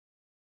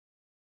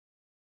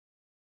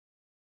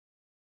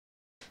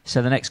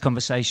So the next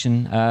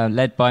conversation,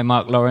 led by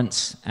Mark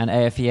Lawrence and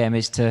AFEM,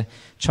 is to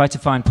try to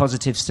find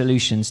positive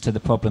solutions to the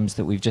problems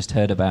that we've just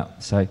heard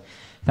about. So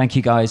thank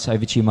you, guys.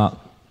 Over to you, Mark.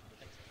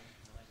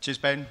 Cheers,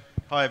 Ben.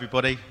 Hi,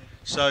 everybody.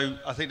 So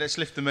I think let's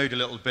lift the mood a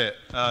little bit.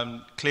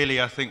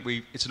 Clearly, I think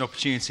it's an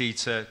opportunity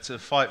to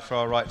fight for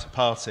our right to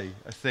party.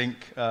 I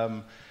think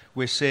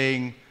we're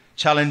seeing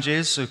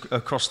challenges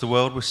across the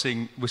world. We're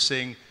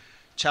seeing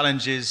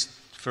challenges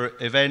for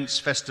events,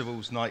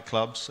 festivals,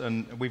 nightclubs,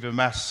 and we've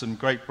amassed some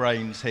great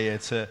brains here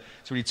to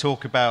really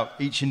talk about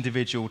each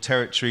individual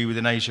territory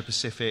within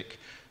Asia-Pacific,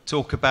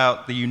 talk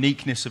about the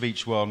uniqueness of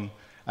each one,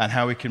 and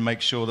how we can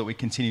make sure that we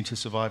continue to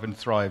survive and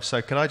thrive. So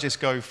can I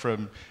just go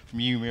from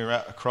you,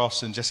 Murat,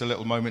 across, and just a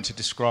little moment to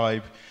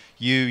describe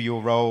you,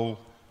 your role,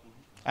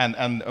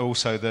 and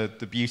also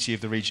the beauty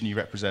of the region you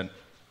represent?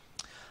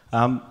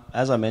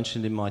 As I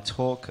mentioned in my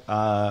talk,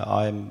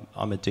 I'm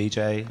a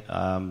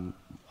DJ.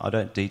 I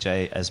don't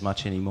DJ as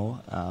much anymore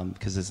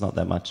because there's not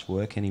that much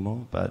work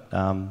anymore, but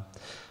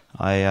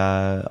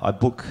I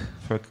book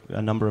for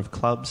a number of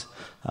clubs.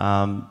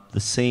 The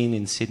scene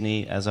in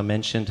Sydney, as I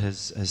mentioned,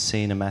 has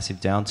seen a massive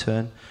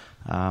downturn.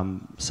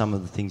 Some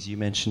of the things you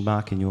mentioned,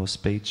 Mark, in your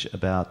speech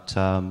about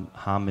harm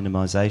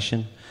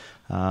minimisation.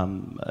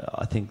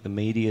 I think the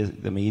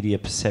media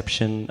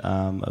perception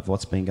of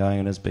what's been going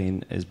on has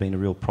been a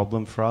real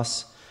problem for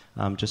us.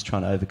 Just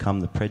trying to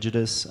overcome the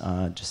prejudice,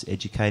 just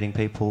educating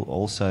people.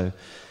 Also,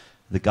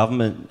 the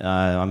government,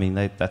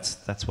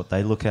 that's what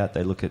they look at.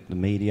 They look at the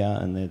media,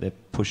 and they're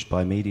pushed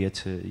by media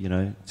to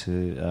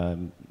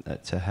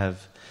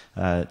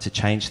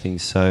change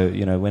things. So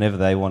whenever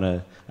they want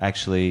to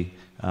actually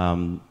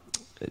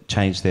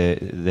change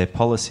their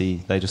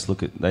policy, they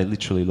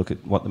literally look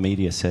at what the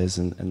media says,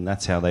 and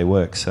that's how they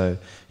work. So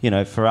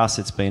for us,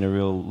 it's been a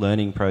real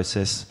learning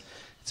process.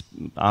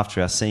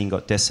 After our scene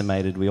got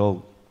decimated, we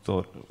all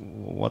thought,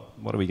 what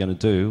are we going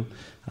to do?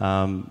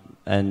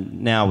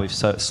 And now we've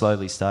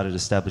slowly started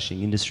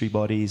establishing industry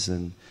bodies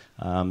and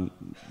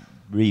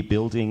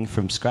rebuilding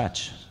from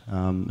scratch.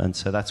 And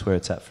so that's where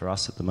it's at for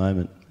us at the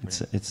moment.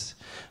 It's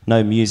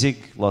no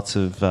music, lots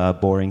of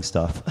boring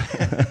stuff.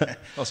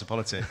 Lots of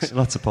politics.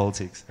 Lots of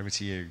politics. Over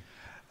to you.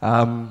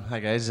 Hi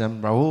guys,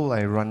 I'm Rahul.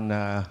 I run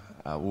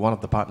one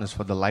of the partners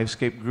for the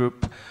Livescape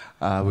group.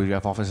 We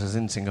have offices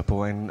in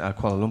Singapore and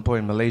Kuala Lumpur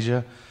in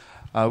Malaysia.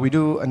 We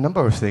do a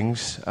number of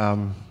things.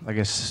 I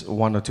guess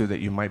one or two that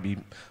you might be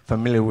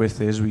familiar with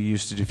is we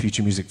used to do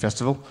Future Music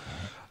Festival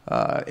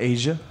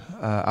Asia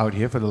out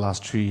here for the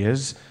last 3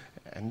 years,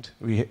 and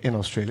in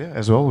Australia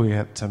as well. We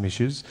had some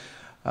issues.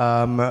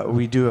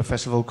 We do a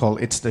festival called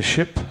It's the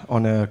Ship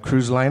on a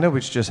cruise liner,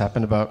 which just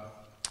happened about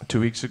 2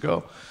 weeks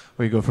ago.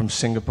 We go from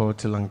Singapore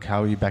to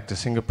Langkawi, back to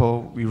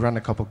Singapore. We run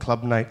a couple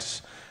club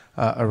nights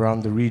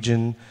around the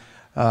region.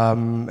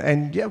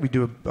 And yeah, we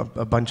do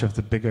a bunch of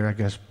the bigger, I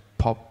guess,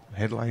 pop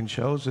headline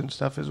shows and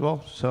stuff as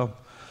well. So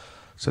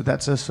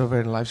that's us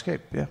over in Livescape,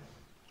 yeah.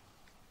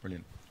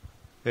 Brilliant.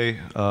 Hey,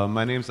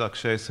 my name's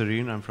Akshai,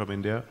 Sarin. I'm from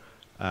India.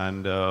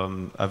 And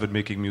I've been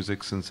making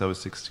music since I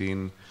was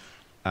 16.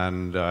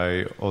 And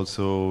I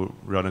also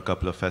run a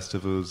couple of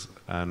festivals,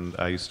 and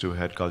I used to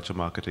head culture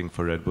marketing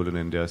for Red Bull in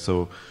India.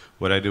 So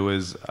what I do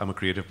is I'm a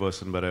creative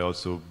person, but I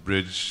also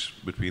bridge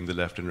between the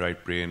left and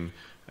right brain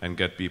and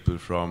get people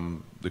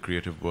from the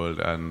creative world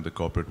and the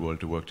corporate world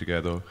to work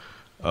together.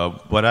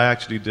 What I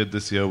actually did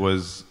this year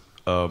was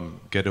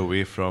get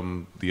away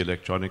from the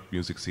electronic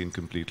music scene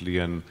completely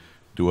and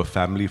do a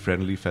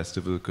family-friendly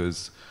festival,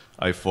 because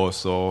I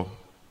foresaw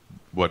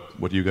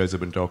what you guys have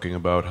been talking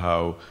about,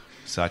 how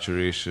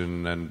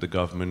saturation and the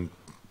government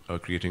are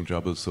creating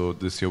trouble. So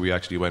this year we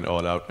actually went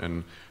all out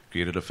and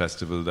created a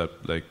festival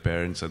that like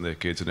parents and their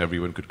kids and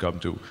everyone could come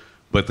to.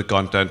 But the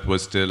content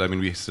was still,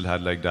 we still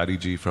had like Daddy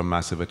G from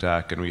Massive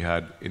Attack, and we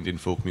had Indian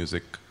folk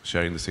music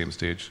sharing the same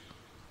stage.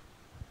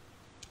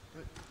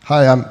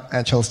 Hi, I'm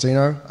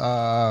Celestino,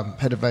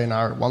 head of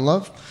A&R at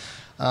Onelove.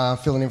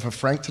 Filling in for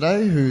Frank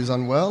today, who's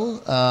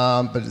unwell,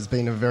 but has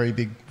been a very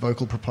big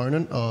vocal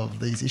proponent of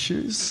these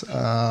issues.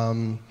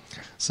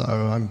 So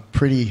I'm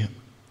pretty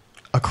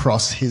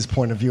across his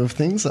point of view of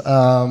things.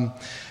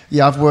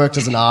 I've worked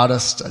as an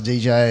artist, a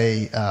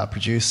DJ,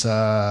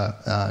 producer,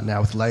 now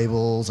with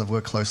labels. I've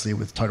worked closely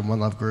with Totem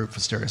Onelove Group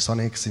for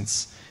Stereosonic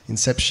since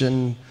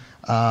inception,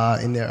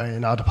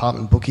 in our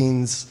department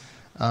bookings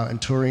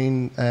and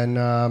touring, and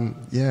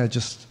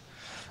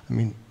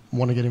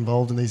want to get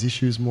involved in these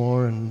issues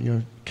more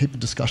and keep the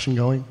discussion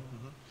going.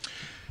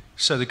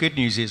 So the good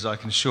news is I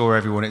can assure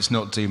everyone it's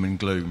not doom and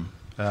gloom.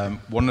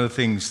 One of the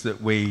things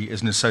that we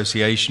as an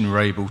association were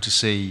able to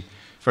see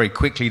very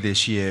quickly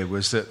this year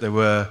was that there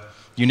were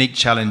unique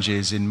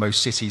challenges in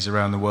most cities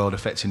around the world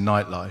affecting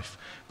nightlife,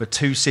 but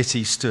two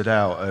cities stood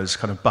out as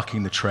kind of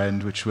bucking the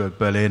trend, which were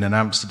Berlin and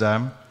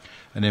Amsterdam.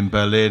 And in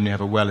Berlin, you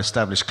have a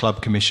well-established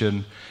club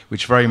commission,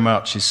 which very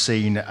much is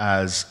seen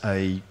as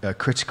a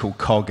critical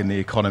cog in the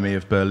economy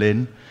of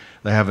Berlin.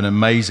 They have an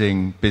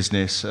amazing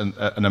business and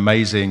an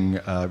amazing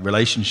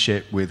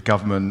relationship with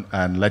government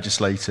and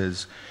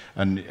legislators.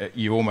 And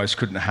you almost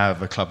couldn't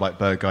have a club like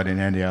Berghain in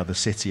any other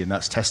city, and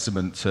that's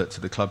testament to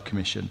the Club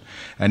Commission.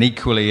 And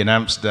equally, in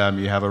Amsterdam,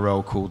 you have a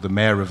role called the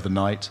Mayor of the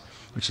Night,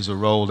 which is a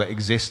role that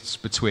exists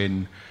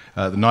between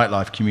the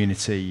nightlife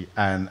community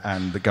and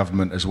the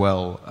government as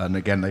well. And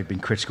again, they've been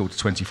critical to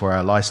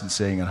 24-hour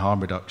licensing and harm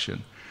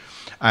reduction.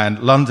 And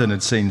London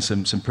had seen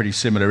some pretty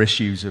similar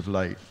issues of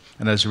late.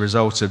 And as a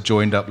result of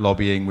joined-up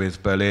lobbying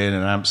with Berlin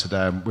and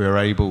Amsterdam, we were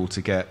able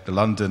to get the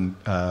London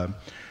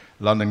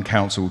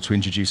Council to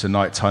introduce a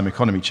nighttime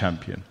economy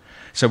champion.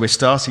 So we're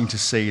starting to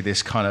see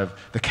this kind of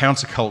the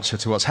counterculture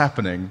to what's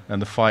happening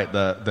and the fight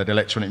that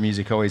electronic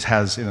music always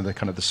has, the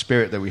kind of the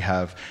spirit that we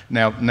have,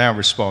 now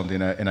respond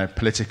in a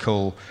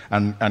political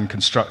and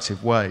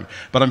constructive way.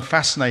 But I'm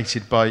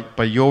fascinated by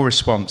your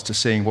response to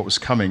seeing what was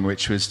coming,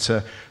 which was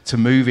to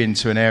move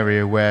into an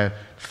area where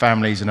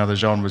families and other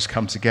genres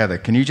come together.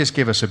 Can you just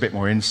give us a bit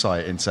more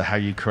insight into how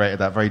you created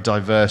that very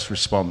diverse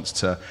response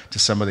to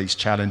some of these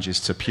challenges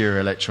to pure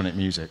electronic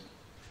music?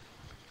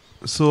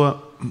 So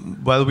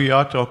while we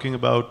are talking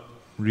about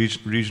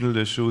regional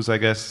issues, I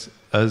guess,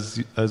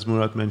 as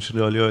Murat mentioned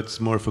earlier, it's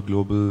more of a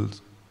global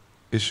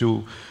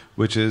issue,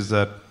 which is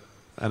that,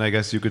 and I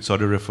guess you could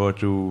sort of refer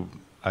to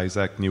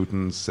Isaac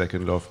Newton's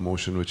second law of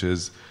motion, which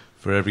is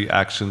for every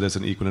action, there's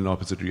an equal and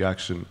opposite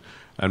reaction.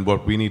 And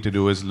what we need to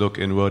do is look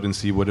inward and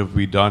see what have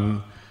we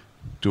done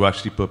to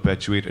actually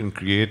perpetuate and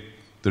create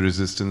the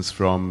resistance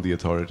from the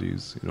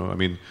authorities. I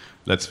mean,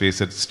 let's face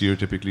it,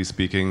 stereotypically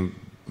speaking,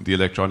 the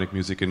electronic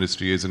music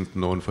industry isn't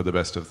known for the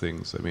best of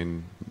things. I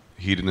mean,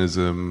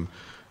 hedonism,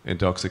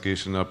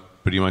 intoxication are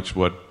pretty much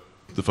what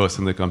the first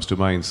thing that comes to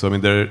mind. So, I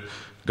mean,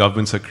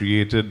 governments are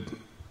created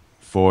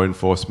for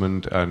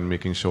enforcement and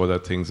making sure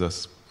that things are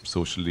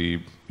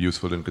socially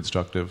useful and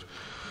constructive.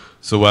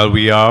 So while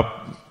we are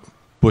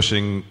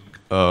pushing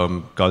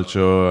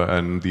culture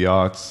and the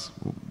arts,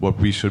 what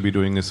we should be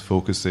doing is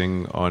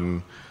focusing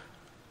on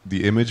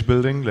the image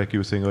building, like you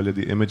were saying earlier,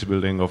 the image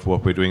building of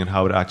what we're doing and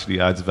how it actually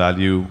adds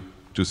value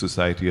to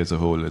society as a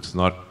whole. It's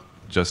not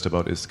just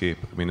about escape.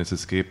 I mean, it's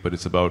escape, but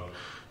it's about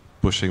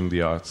pushing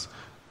the arts.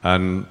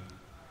 And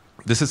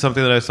this is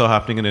something that I saw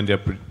happening in India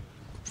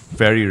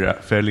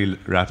fairly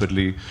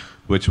rapidly,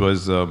 which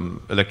was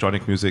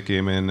electronic music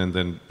came in, and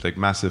then like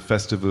massive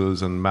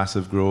festivals and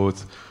massive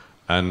growth.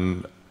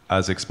 And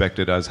as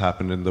expected, as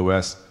happened in the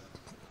West,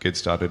 kids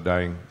started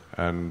dying.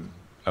 And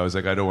I was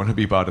like, I don't want to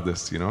be part of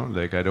this,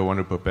 Like, I don't want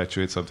to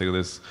perpetuate something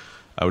like this.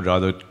 I would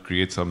rather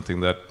create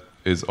something that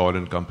is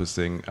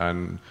all-encompassing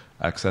and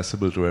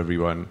accessible to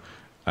everyone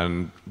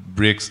and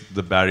breaks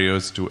the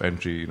barriers to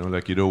entry.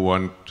 Like, you don't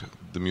want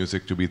the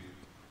music to be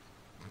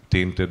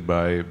tainted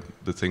by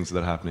the things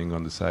that are happening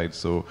on the side.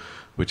 So,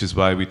 which is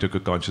why we took a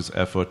conscious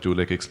effort to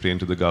like explain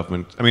to the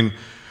government. I mean,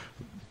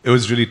 it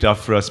was really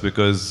tough for us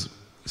because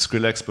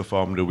Skrillex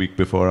performed a week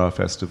before our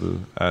festival,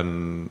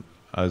 and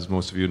as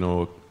most of you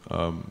know,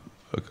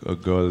 a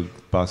girl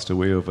passed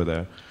away over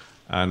there,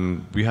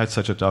 and we had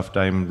such a tough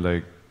time,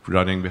 like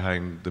running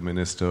behind the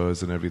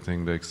ministers and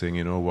everything, like saying,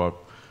 you know what,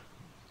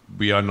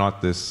 we are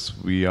not this.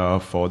 We are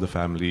for the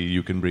family.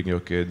 You can bring your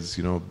kids,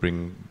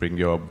 bring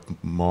your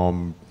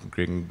mom,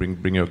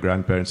 bring your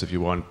grandparents if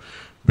you want.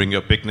 Bring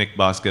your picnic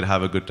basket,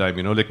 have a good time.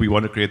 Like we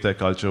want to create that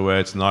culture where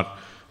it's not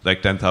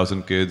like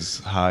 10,000 kids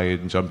high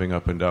and jumping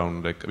up and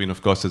down. Like, I mean,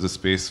 of course, there's a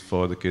space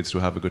for the kids to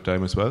have a good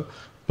time as well.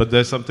 But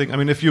there's something, I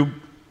mean, if you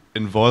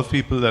involve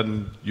people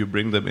and you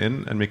bring them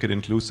in and make it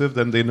inclusive,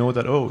 then they know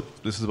that, oh,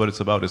 this is what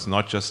it's about. It's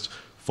not just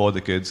for the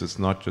kids. It's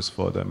not just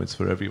for them. It's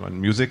for everyone.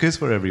 Music is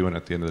for everyone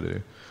at the end of the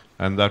day.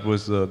 And that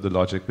was the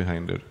logic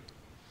behind it.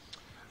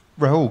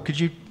 Rahul, could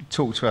you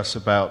talk to us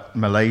about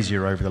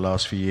Malaysia over the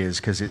last few years?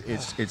 Because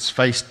it's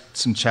faced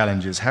some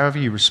challenges. How have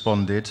you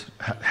responded?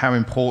 How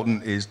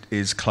important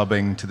is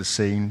clubbing to the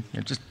scene?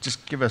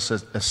 Just give us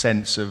a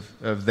sense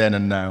of then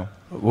and now.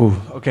 Ooh,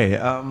 okay.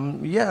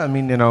 Yeah, I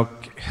mean,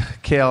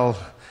 KL,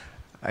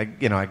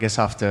 I guess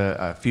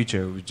after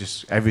Future,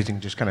 everything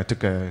just kind of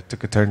took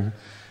a turn.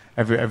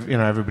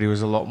 Everybody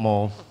was a lot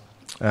more.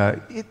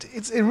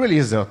 It really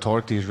is the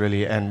authorities,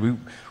 really, and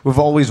we've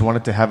always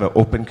wanted to have an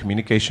open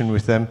communication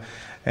with them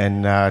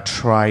and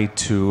try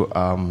to,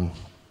 kind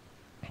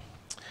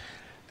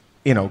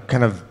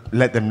of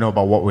let them know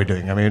about what we're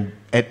doing. I mean,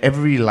 at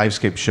every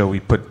Livescape show,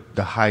 we put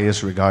the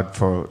highest regard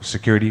for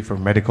security, for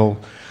medical.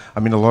 I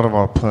mean, a lot of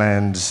our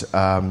plans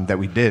that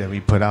we did and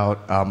we put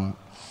out,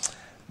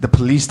 the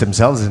police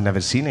themselves have never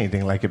seen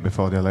anything like it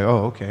before. They're like,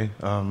 oh, okay,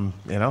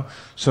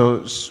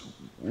 So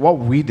what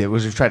we did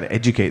was we tried to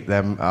educate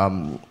them,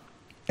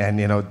 and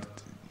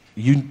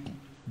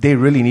they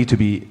really need to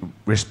be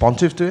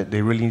responsive to it.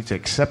 They really need to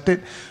accept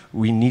it.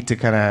 We need to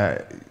kind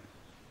of,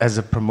 as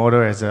a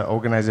promoter, as an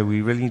organizer,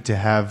 we really need to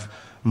have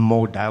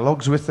more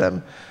dialogues with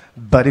them.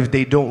 But if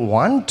they don't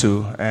want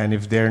to, and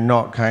if they're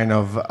not kind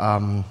of,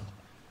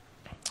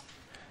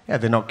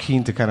 they're not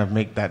keen to kind of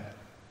make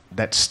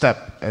that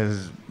step,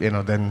 as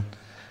then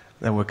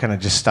we're kind of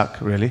just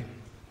stuck, really,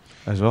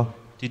 as well.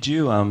 Did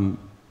you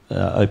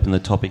open the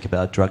topic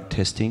about drug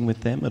testing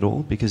with them at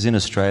all? Because in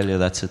Australia,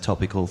 that's a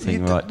topical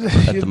thing at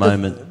the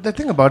moment. The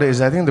thing about it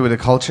is, I think that with the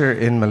culture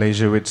in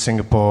Malaysia, with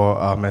Singapore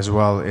as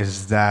well,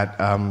 is that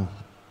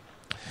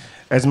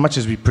as much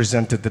as we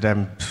presented to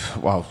them,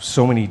 wow,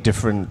 so many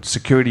different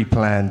security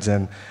plans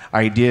and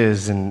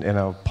ideas and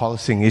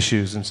policing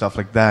issues and stuff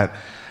like that,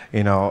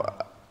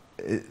 them,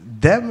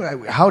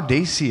 how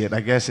they see it,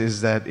 I guess,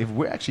 is that if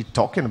we're actually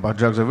talking about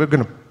drugs, if we're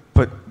going to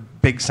put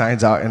big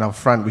signs out in our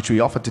front, which we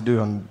offer to do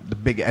on the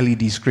big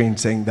LED screen,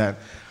 saying that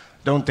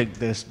don't take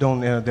this,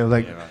 don't, they're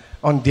like,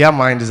 on their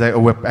mind is like, oh,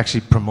 we're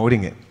actually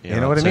promoting it. You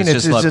know what I mean?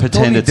 It's just like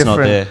pretend it's not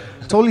there.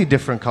 Totally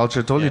different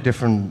culture, totally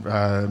different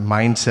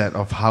mindset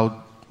of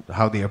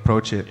how they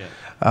approach it.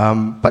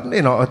 But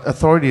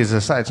authorities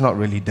aside, it's not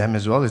really them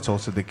as well. It's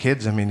also the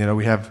kids. I mean,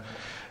 we have,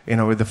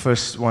 we're the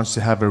first ones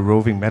to have a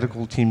roving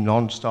medical team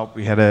non-stop.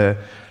 We had a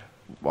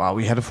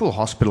full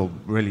hospital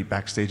really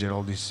backstage at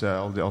all these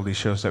all these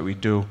shows that we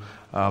do.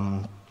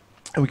 And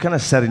we kind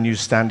of set a new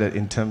standard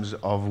in terms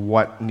of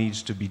what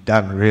needs to be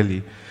done,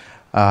 really.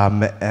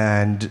 Like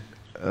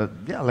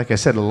I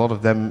said, a lot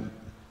of them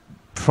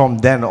from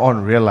then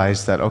on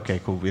realized that, okay,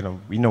 cool, we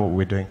know what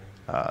we're doing.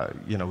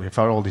 We've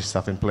got all this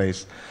stuff in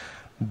place.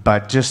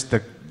 But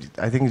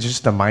I think it's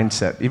just the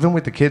mindset. Even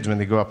with the kids, when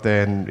they go up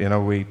there and,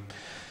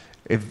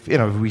 if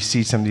we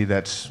see somebody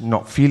that's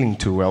not feeling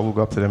too well, we'll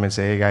go up to them and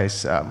say, hey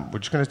guys, we're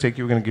just going to take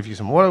you, we're going to give you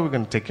some water, we're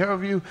going to take care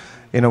of you.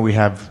 We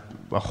have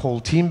a whole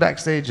team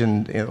backstage,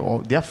 and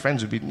their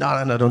friends would be,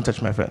 no, don't touch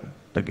my friend.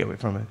 Don't get away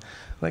from it.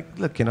 Like,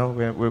 look,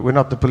 we're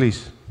not the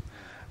police.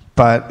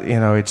 But,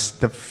 it's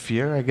the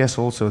fear, I guess,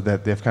 also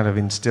that they've kind of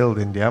instilled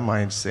in their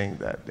minds, saying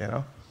that,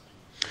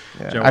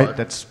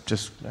 that's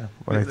just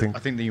what I think. I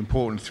think the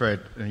important thread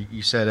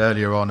you said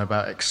earlier on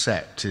about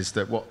accept is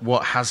that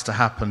what has to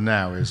happen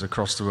now is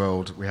across the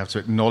world we have to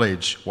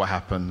acknowledge what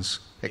happens,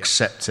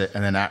 accept it,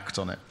 and then act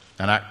on it,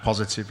 and act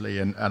positively.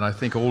 And I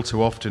think all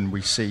too often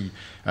we see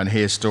and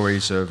hear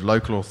stories of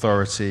local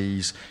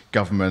authorities,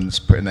 governments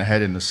putting their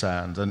head in the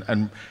sand,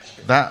 and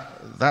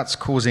that's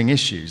causing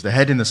issues. The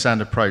head in the sand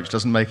approach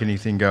doesn't make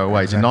anything go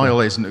away. Exactly.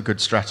 Denial isn't a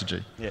good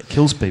strategy. Yeah, it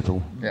kills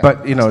people. Yeah,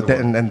 but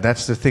and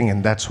that's the thing,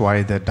 and that's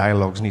why the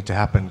dialogues need to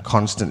happen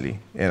constantly.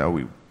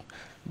 We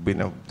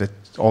know that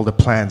all the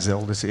plans,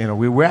 all this.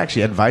 We're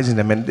actually advising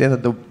them, and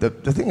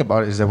the thing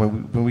about it is that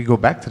when we go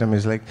back to them,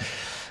 is like,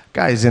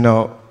 guys,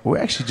 we're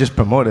actually just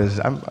promoters.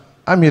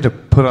 I'm here to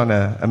put on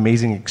an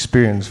amazing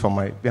experience for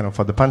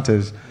for the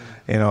punters.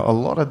 A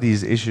lot of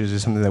these issues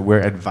is something that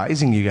we're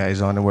advising you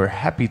guys on, and we're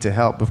happy to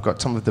help. We've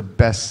got some of the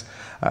best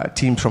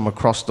teams from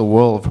across the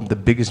world, from the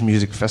biggest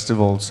music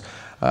festivals,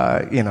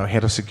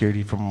 head of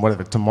security from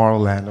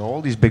Tomorrowland,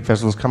 all these big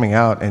festivals coming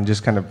out and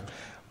just kind of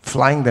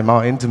flying them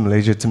out into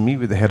Malaysia to meet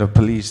with the head of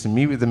police, to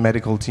meet with the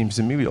medical teams,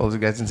 to meet with all the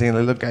guys and saying,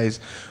 look, guys,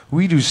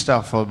 we do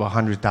stuff for about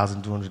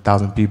 100,000,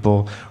 200,000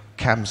 people,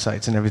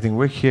 campsites and everything.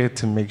 We're here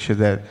to make sure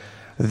that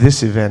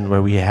this event,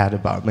 where we had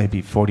about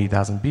maybe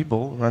 40,000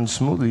 people, runs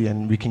smoothly,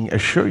 and we can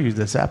assure you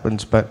this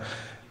happens. But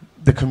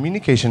the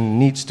communication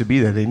needs to be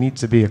there. There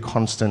needs to be a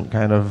constant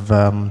kind of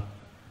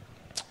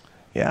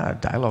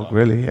dialogue,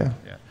 really. Yeah.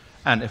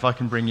 And if I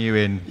can bring you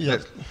in,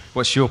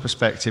 what's your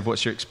perspective?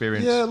 What's your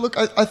experience? Yeah, look,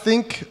 I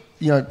think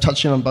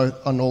touching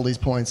on all these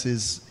points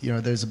is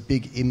there's a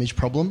big image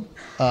problem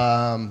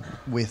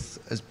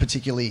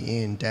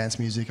particularly in dance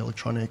music,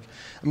 electronic.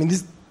 I mean,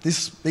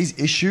 these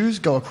issues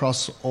go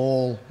across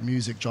all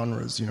music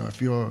genres.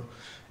 If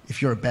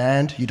you're a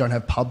band, you don't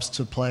have pubs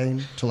to play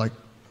in, to like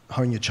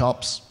hone your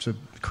chops, to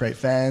create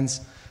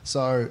fans.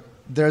 So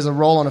there's a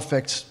roll-on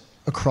effect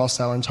across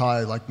our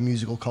entire like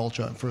musical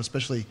culture, for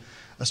especially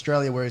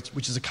Australia,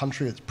 which is a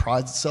country that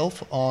prides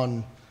itself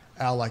on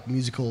our like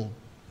musical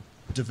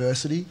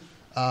diversity.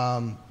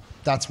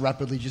 That's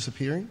rapidly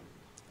disappearing,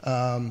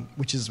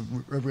 which is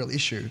a real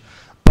issue.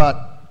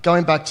 But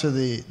going back to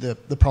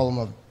the problem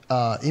of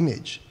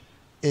image,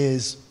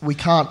 is we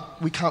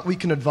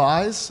can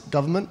advise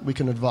government, we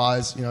can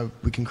advise,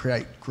 we can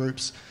create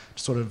groups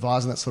to sort of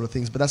advise on that sort of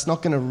things, but that's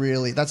not going to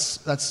really,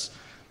 that's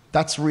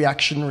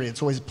reactionary.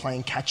 It's always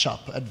playing catch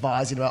up,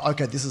 advising about,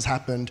 okay, this has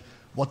happened,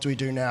 what do we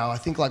do now? I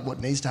think like what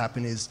needs to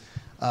happen is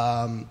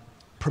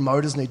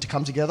promoters need to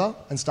come together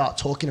and start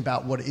talking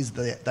about what it is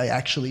that they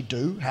actually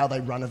do, how they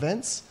run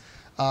events,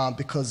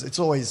 because it's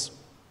always,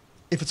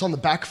 if it's on the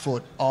back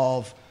foot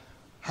of,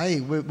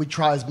 hey, we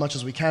try as much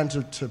as we can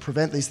to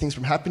prevent these things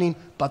from happening,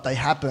 but they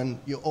happen,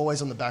 you're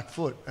always on the back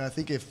foot. And I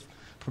think if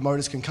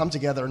promoters can come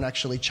together and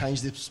actually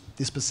change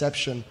this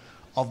perception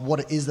of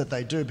what it is that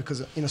they do,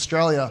 because in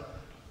Australia,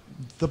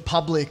 the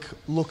public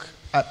look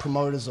at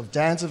promoters of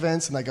dance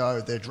events and they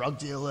go, they're drug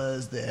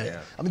dealers,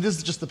 I mean, this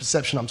is just the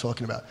perception I'm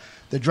talking about.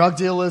 They're drug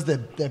dealers, they're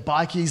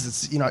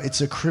bikies,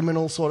 it's a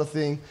criminal sort of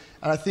thing.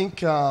 And I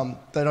think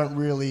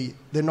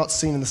they're not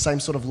seen in the same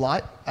sort of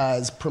light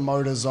as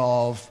promoters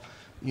of,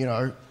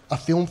 a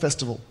film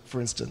festival, for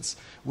instance,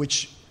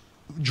 which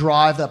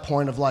drive that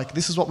point of like,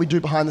 this is what we do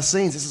behind the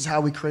scenes, this is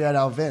how we create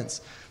our events.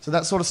 So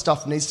that sort of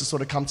stuff needs to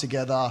sort of come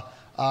together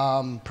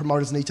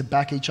Promoters need to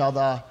back each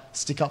other,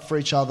 stick up for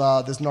each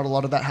other. There's not a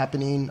lot of that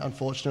happening,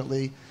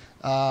 unfortunately.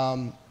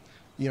 And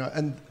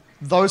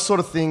those sort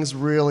of things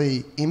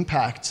really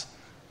impact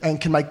and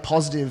can make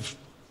positive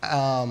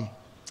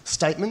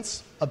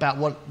statements about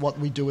what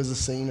we do as a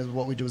scene and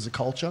what we do as a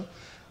culture.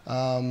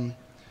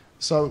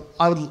 So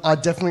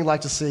I'd definitely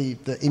like to see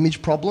the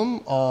image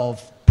problem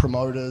of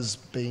promoters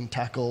being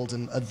tackled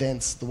and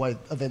events, the way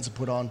events are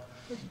put on,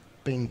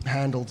 being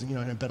handled, in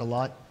a better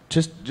light.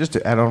 Just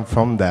to add on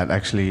from that,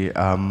 actually,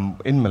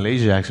 in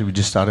Malaysia, actually, we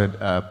just started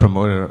a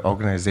promoter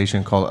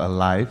organization called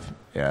Alive,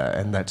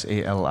 and that's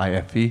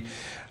ALIFE.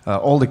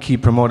 All the key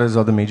promoters,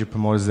 all the major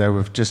promoters there,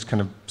 we've just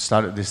kind of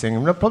started this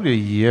thing. We're probably a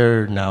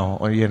year now,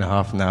 or a year and a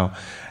half now,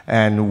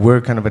 and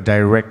we're kind of a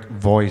direct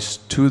voice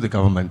to the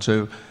government.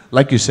 So,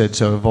 like you said,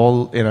 so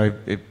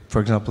if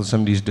for example,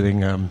 somebody's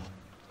doing, a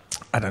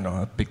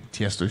big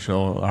Tiesto show,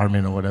 or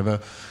Armin or whatever,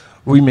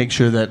 we make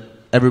sure that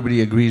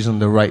everybody agrees on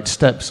the right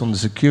steps on the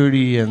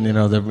security, and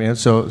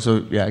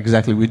so yeah,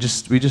 exactly. We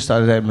just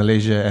started that in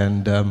Malaysia,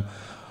 and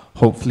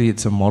hopefully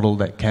it's a model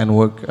that can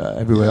work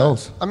everywhere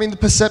else. I mean, the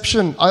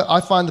perception, I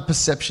find the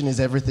perception is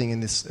everything in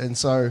this. And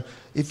so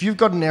if you've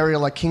got an area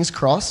like King's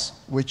Cross,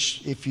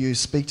 which if you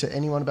speak to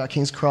anyone about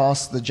King's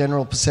Cross, the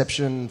general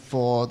perception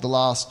for the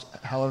last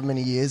however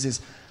many years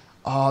is,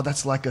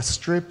 that's like a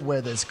strip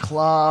where there's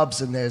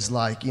clubs and there's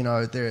like,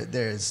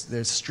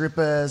 there's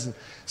strippers. And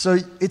so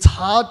it's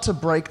hard to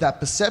break that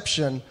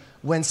perception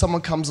when someone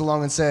comes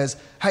along and says,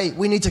 hey,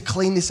 we need to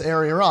clean this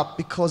area up,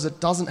 because it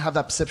doesn't have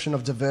that perception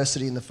of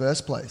diversity in the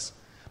first place.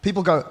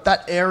 People go,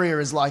 that area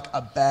is like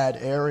a bad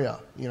area,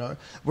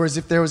 Whereas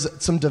if there was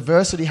some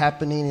diversity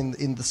happening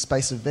in the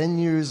space of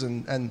venues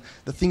and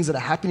the things that are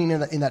happening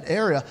in that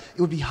area,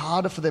 it would be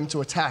harder for them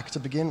to attack to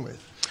begin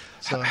with.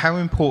 So, how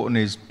important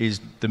is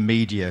the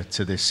media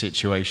to this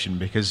situation?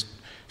 Because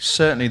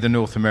certainly the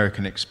North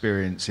American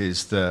experience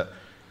is that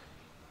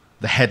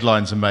the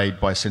headlines are made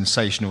by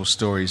sensational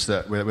stories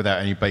that without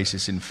any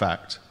basis in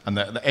fact, and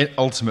that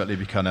ultimately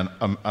become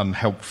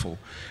unhelpful.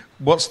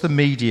 What's the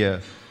media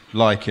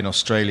like in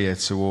Australia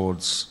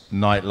towards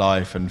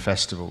nightlife and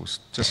festivals?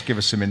 Just give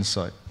us some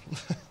insight.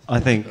 I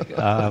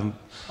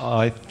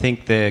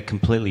think they're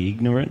completely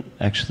ignorant,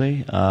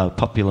 actually.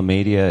 Popular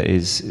media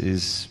is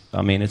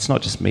it's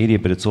not just media,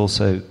 but it's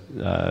also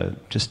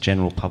just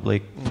general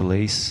public,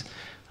 police,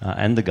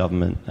 and the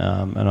government.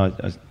 And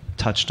I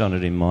touched on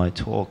it in my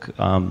talk.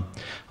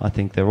 I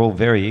think they're all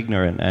very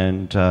ignorant,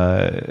 and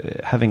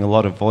having a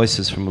lot of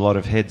voices from a lot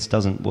of heads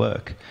doesn't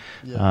work.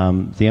 Yeah.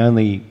 The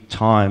only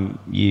time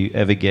you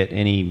ever get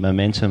any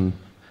momentum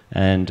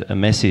and a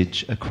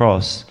message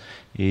across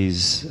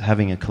is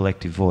having a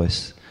collective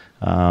voice.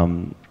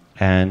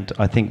 And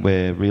I think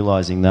we're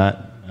realising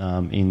that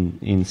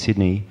in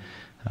Sydney.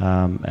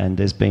 And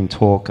there's been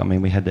talk,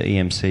 we had the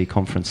EMC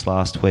conference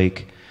last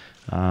week,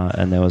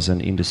 and there was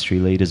an industry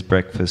leaders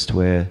breakfast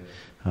where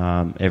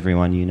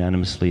everyone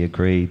unanimously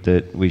agreed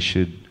that we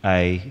should,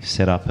 A,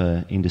 set up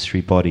an industry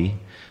body.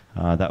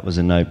 That was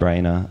a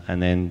no-brainer.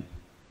 And then,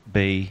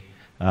 B,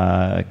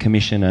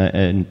 commission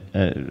a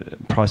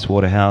Price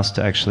Waterhouse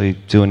to actually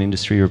do an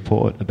industry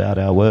report about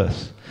our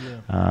worth.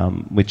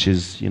 Which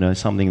is,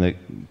 something that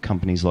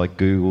companies like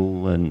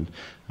Google and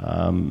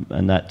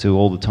that do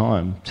all the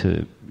time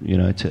to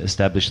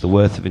establish the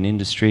worth of an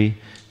industry,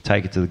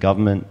 take it to the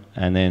government,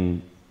 and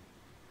then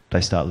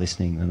they start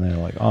listening, and they're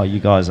like, oh, you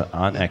guys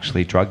aren't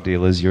actually drug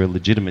dealers, you're a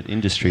legitimate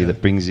industry that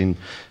brings in,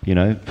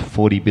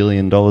 $40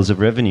 billion of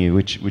revenue,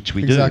 which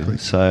we do.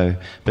 So,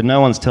 but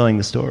no one's telling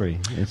the story.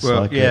 It's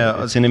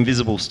it's an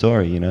invisible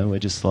story, we're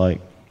just like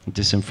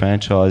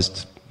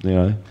disenfranchised,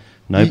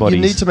 Nobody's.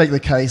 You need to make the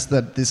case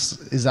that this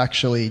is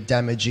actually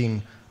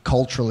damaging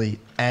culturally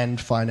and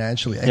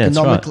financially.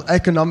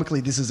 Economically,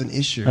 this is an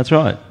issue. That's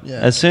right. Yeah.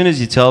 As soon as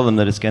you tell them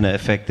that it's going to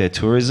affect their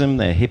tourism,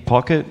 their hip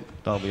pocket,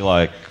 they'll be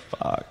like,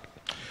 fuck.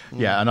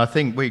 Yeah, and I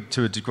think we,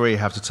 to a degree,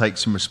 have to take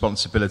some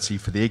responsibility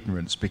for the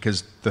ignorance,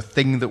 because the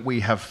thing that we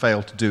have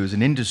failed to do as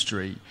an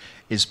industry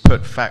is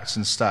put facts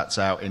and stats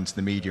out into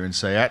the media and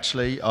say,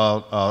 actually,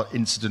 our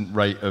incident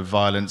rate of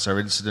violence, our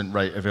incident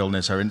rate of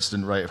illness, our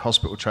incident rate of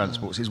hospital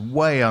transports is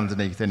way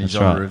underneath any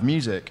genre of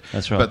music.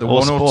 That's right. But the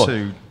one or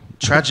two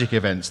tragic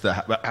events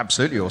that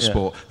absolutely, or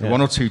sport, the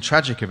one or two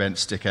tragic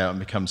events stick out and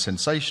become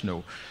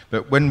sensational.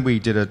 But when we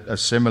did a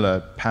similar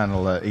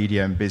panel at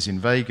EDM Biz in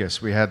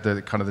Vegas, we had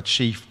the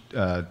chief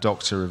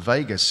doctor of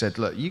Vegas said,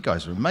 look, you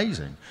guys are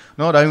amazing.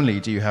 Not only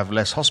do you have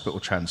less hospital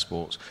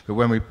transports, but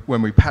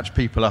when we patch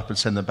people up and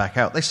send them back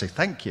out, they say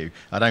thank you.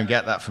 I don't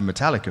get that from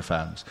Metallica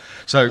fans.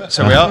 So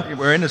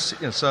we're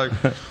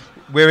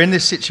in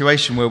this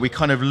situation where we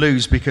kind of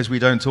lose because we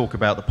don't talk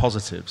about the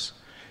positives.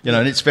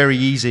 And it's very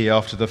easy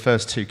after the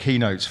first two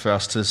keynotes for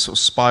us to sort of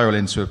spiral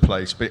into a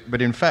place.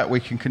 But in fact, we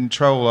can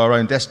control our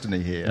own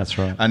destiny here. That's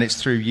right. And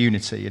it's through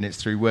unity and it's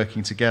through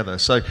working together.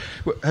 So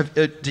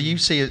do you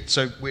see it?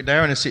 So we're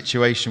now in a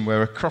situation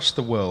where across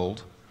the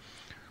world,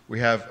 we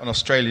have an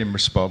Australian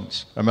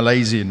response, a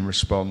Malaysian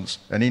response,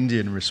 an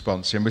Indian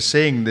response. And we're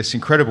seeing this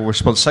incredible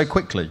response so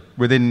quickly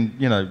within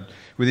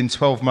within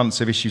 12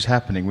 months of issues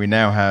happening, we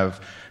now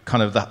have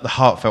kind of the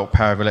heartfelt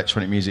power of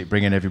electronic music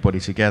bringing everybody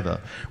together.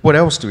 What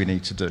else do we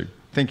need to do?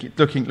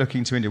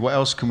 Looking to India, what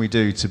else can we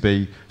do to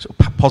be sort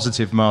of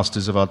positive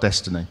masters of our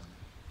destiny?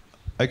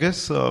 I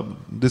guess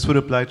this would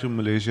apply to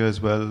Malaysia as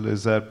well,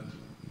 is that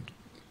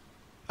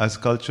as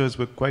cultures,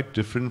 we're quite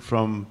different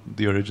from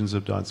the origins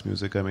of dance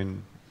music. I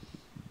mean,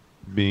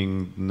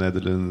 being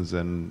Netherlands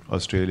and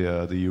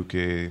Australia, the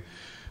UK,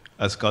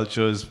 as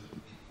cultures,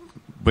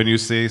 when you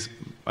say,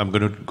 I'm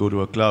going to go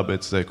to a club,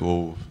 it's like,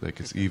 oh, like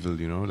it's evil,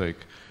 you know, like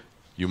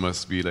you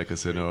must be like a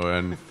sinner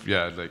and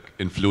yeah, like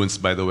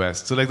influenced by the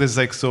West. So like there's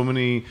like so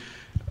many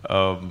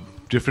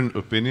different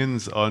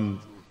opinions on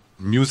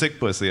music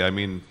per se. I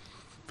mean,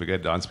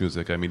 forget dance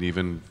music, I mean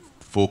even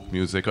folk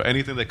music or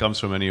anything that comes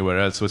from anywhere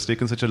else. So it's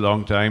taken such a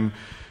long time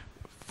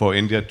for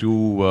India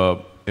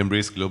to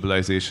embrace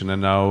globalization,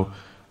 and now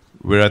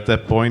we're at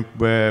that point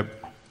where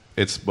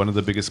it's one of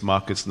the biggest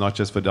markets, not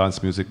just for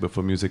dance music, but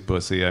for music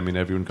per se. I mean,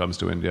 everyone comes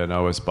to India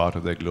now as part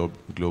of their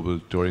global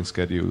touring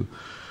schedule.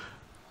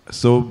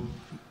 So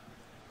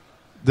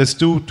there's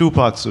two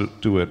parts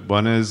to it.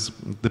 One is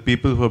the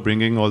people who are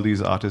bringing all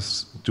these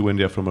artists to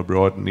India from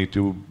abroad need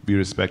to be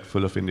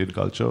respectful of Indian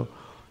culture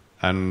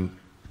and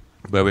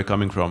where we're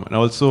coming from. And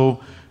also,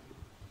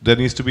 there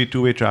needs to be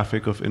two-way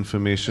traffic of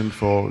information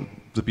for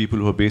the people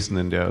who are based in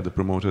India, the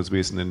promoters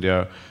based in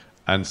India,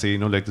 and say, you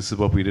know, like, this is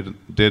what we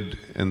did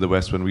in the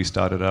West when we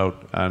started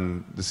out,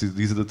 and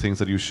these are the things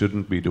that you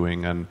shouldn't be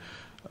doing. And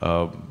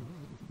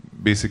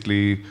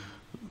basically,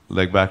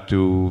 like, back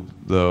to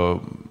the...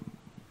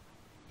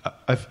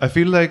 I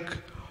feel like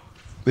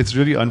it's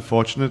really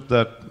unfortunate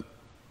that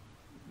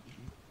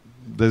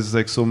there's,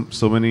 like, so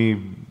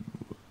many,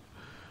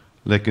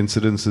 like,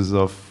 incidences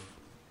of,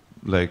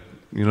 like,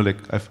 you know, like,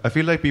 I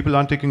feel like people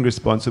aren't taking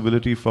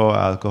responsibility for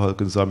alcohol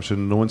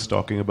consumption. No one's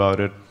talking about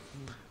it.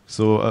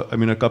 So, I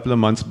mean, a couple of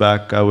months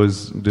back, I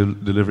was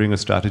delivering a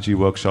strategy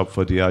workshop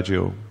for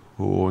Diageo,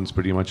 who owns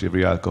pretty much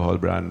every alcohol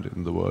brand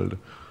in the world.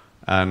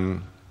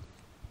 And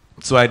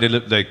so I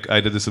did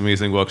this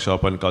amazing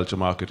workshop on culture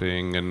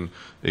marketing and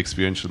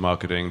experiential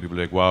marketing. People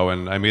were like, wow.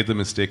 And I made the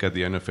mistake at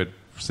the end of it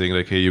saying,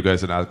 like, hey, you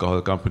guys are an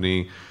alcohol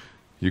company.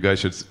 You guys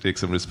should take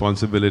some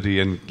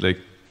responsibility and, like,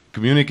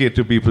 communicate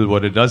to people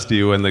what it does to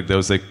you. And, like, there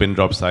was, like, pin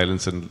drop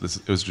silence, and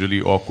it was a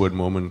really awkward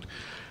moment.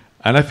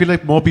 And I feel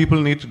like more people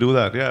need to do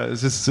that. Yeah,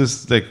 it's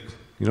just like,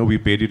 you know, we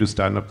paid you to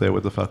stand up there.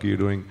 What the fuck are you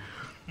doing?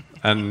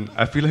 And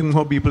I feel like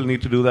more people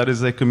need to do that,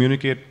 is like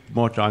communicate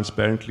more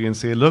transparently and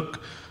say, look,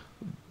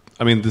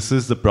 I mean, this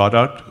is the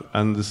product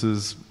and this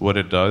is what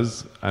it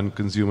does, and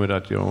consume it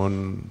at your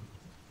own,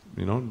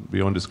 you know,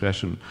 your own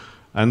discretion.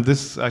 And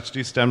this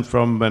actually stemmed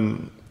from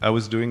when I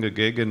was doing a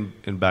gig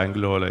in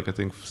Bangalore, like I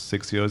think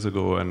 6 years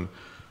ago, and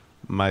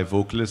my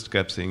vocalist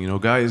kept saying, you know,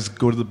 guys,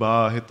 go to the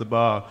bar, hit the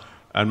bar.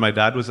 And my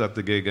dad was at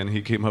the gig, and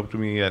he came up to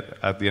me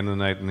at the end of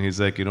the night, and he's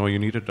like, you know, you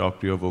need to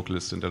talk to your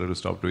vocalist and tell her to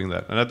stop doing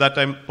that. And at that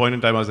point in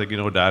time, I was like, you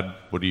know, Dad,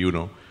 what do you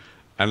know?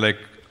 And like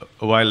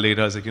a while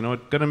later, I was like, you know,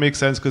 it kind of makes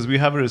sense, because we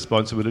have a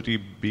responsibility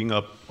being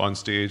up on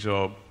stage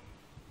or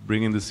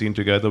bringing the scene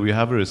together. We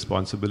have a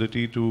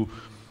responsibility to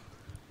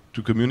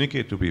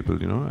communicate to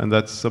people, you know, and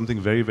that's something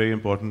very, very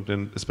important,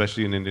 and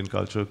especially in Indian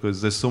culture,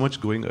 because there's so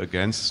much going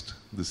against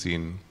the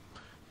scene.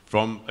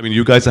 I mean,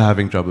 you guys are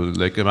having trouble.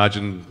 Like,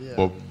 imagine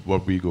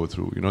what we go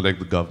through. You know, like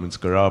the government's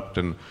corrupt,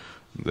 and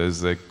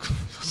there's like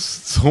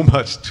so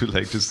much to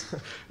like just.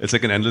 It's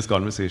like an endless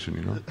conversation,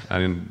 you know.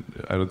 And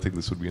I don't think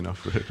this would be enough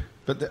for it.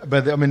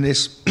 But I mean,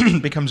 this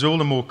becomes all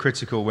the more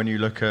critical when you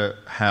look at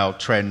how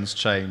trends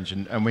change,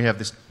 and we have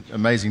this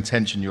amazing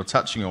tension you're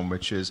touching on,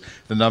 which is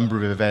the number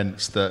of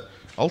events that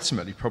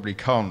ultimately probably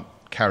can't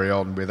carry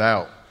on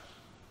without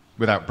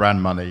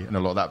brand money, and a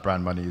lot of that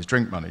brand money is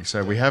drink money.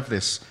 So we have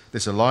this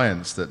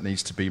alliance that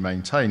needs to be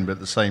maintained, but at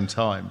the same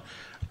time,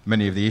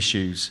 many of the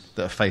issues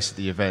that are faced at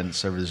the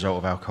events are a result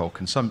of alcohol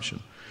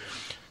consumption.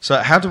 So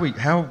how do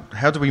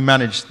we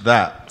manage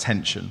that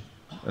tension?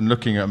 And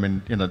looking at, I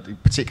mean, you know,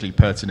 particularly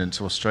pertinent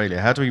to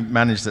Australia, how do we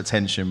manage the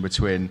tension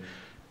between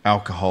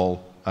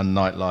alcohol and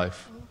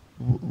nightlife?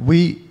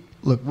 We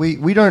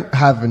don't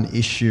have an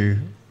issue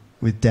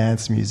with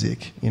dance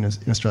music in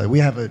Australia. We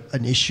have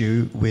an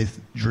issue with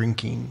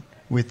drinking.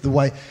 We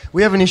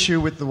have an issue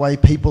with the way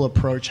people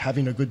approach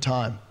having a good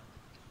time.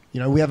 You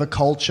know, we have a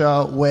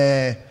culture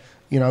where,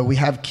 you know, we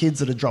have kids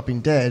that are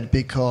dropping dead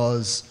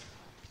because,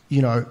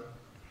 you know,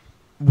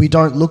 we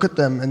don't look at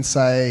them and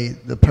say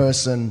the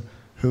person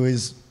who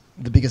is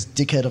the biggest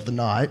dickhead of the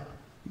night,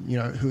 you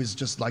know, who is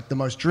just like the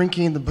most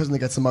drinking, the person that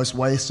gets the most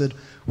wasted,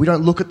 we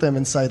don't look at them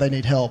and say they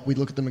need help. We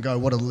look at them and go,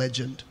 what a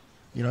legend.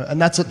 You know,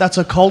 and that's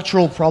a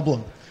cultural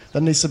problem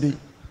that needs to be...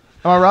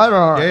 Am I right?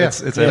 Or yeah,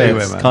 it's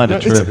everywhere, man. Kind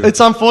of true. It's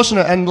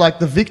unfortunate, and like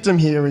the victim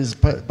here is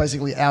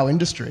basically our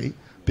industry,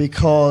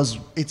 because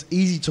it's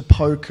easy to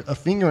poke a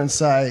finger and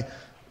say,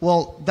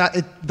 well,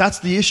 that's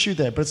the issue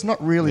there, but it's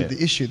not really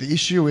the issue. The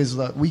issue is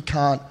that we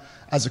can't,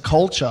 as a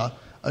culture,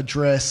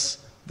 address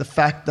the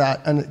fact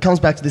that, and it comes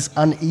back to this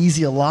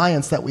uneasy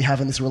alliance that we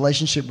have in this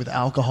relationship with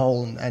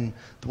alcohol and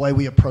the way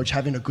we approach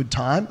having a good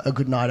time, a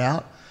good night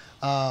out.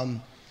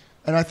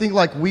 And I think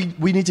like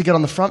we need to get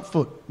on the front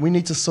foot. We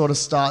need to sort of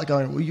start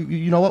going, well,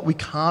 you know what, we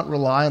can't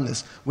rely on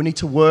this. We need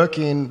to work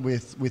in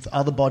with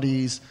other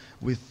bodies,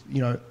 with,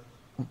 you know,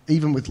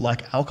 even with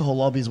like alcohol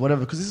lobbies,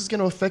 whatever, because this is going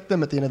to affect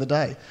them at the end of the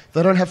day. If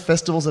they don't have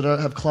festivals, they don't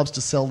have clubs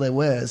to sell their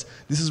wares,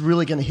 this is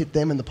really going to hit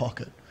them in the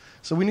pocket.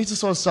 So we need to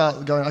sort of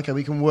start going, okay,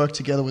 we can work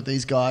together with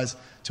these guys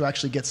to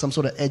actually get some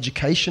sort of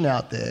education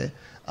out there.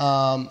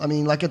 I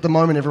mean, like at the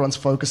moment, everyone's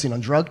focusing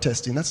on drug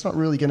testing. That's not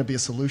really going to be a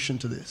solution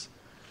to this.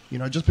 You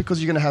know, just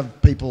because you're going to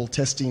have people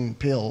testing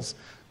pills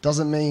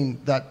doesn't mean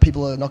that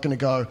people are not going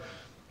to go,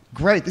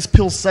 great, this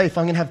pill's safe,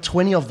 I'm going to have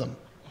 20 of them.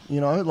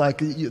 You know, like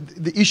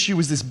the issue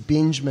is this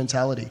binge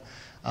mentality.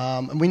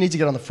 And we need to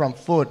get on the front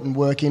foot and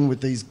work in with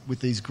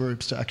these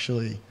groups to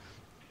actually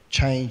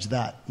change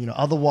that. You know,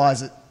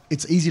 otherwise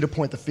it's easy to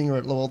point the finger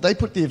at, well, they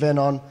put the event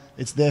on,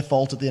 it's their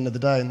fault at the end of the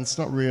day, and it's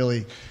not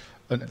really...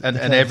 And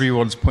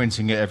everyone's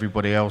pointing at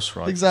everybody else,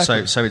 right?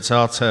 Exactly. So it's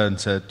our turn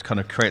to kind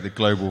of create the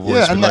global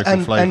voice with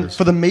local flavours. And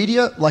for the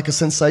media, like a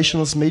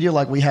sensationalist media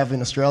like we have in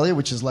Australia,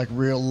 which is like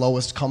real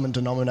lowest common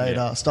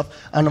denominator stuff.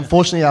 And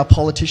unfortunately, our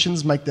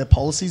politicians make their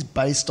policies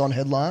based on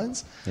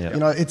headlines. Yeah. You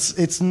know,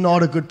 it's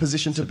not a good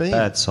position to be in.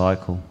 Bad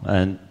cycle.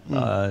 And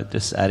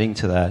just adding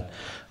to that,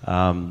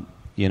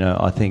 you know,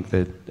 I think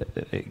that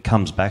it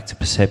comes back to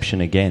perception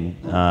again,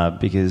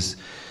 because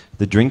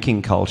the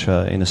drinking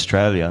culture in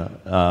Australia...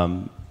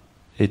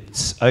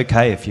 it's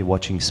okay if you're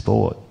watching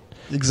sport.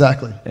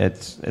 Exactly.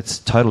 It's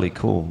totally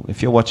cool.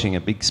 If you're watching a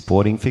big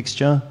sporting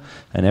fixture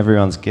and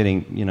everyone's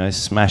getting, you know,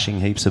 smashing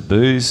heaps of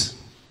booze,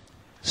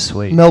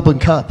 sweet. Melbourne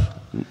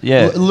Cup.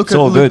 Yeah, look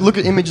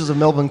at images of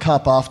Melbourne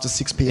Cup after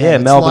 6 p.m. Yeah,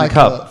 it's Melbourne like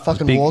Cup. A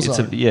fucking war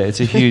zone. It's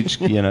a huge,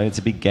 you know, it's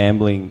a big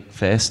gambling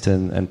fest,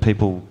 and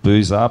people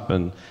booze up,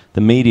 and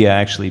the media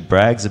actually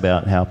brags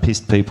about how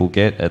pissed people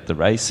get at the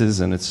races,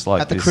 and it's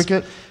like at the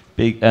cricket.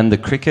 And the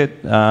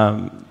cricket.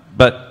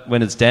 But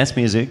when it's dance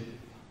music,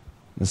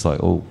 it's like,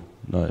 oh,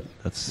 no,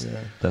 that's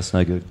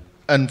no good.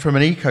 And from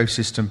an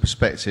ecosystem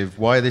perspective,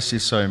 why this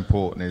is so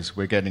important is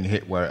we're getting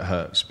hit where it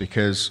hurts.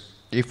 Because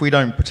if we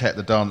don't protect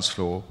the dance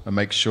floor and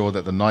make sure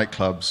that the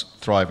nightclubs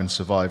thrive and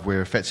survive,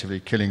 we're effectively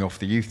killing off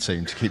the youth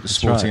team to keep the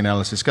sporting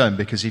analysis going.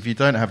 Because if you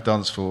don't have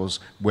dance floors,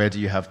 where do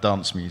you have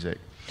dance music?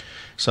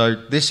 So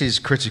this is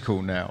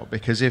critical now,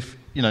 because if,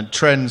 you know,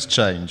 trends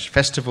change,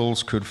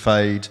 festivals could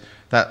fade,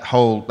 that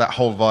whole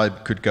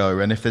vibe could go,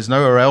 and if there's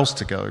nowhere else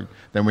to go,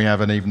 then we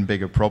have an even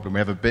bigger problem. We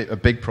have a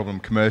big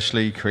problem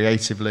commercially,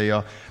 creatively.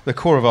 The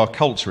core of our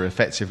culture,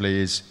 effectively,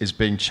 is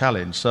being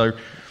challenged. So,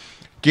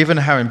 given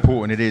how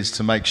important it is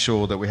to make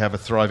sure that we have a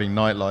thriving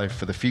nightlife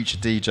for the future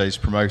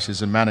DJs,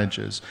 promoters, and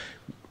managers,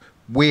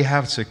 we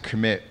have to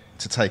commit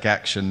to take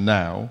action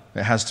now.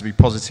 It has to be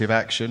positive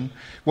action.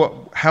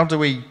 How do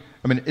we?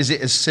 I mean, is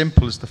it as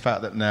simple as the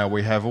fact that now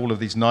we have all of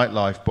these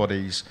nightlife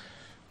bodies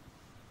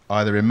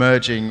either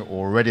emerging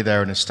or already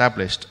there and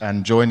established,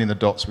 and joining the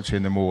dots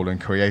between them all and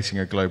creating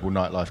a global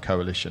nightlife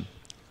coalition?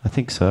 I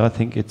think so. I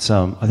think it's.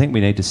 I think we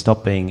need to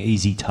stop being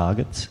easy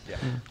targets. Yeah.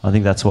 I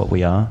think that's what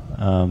we are.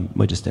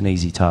 We're just an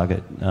easy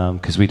target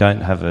because we don't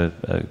have a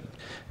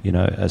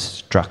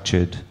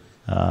structured,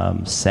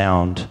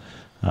 sound,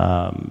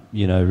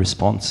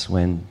 response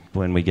when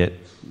we get.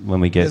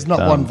 There's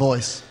not one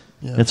voice.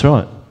 Yeah. That's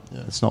right.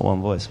 Yeah. It's not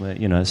one voice,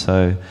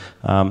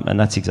 and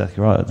that's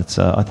exactly right. That's,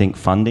 I think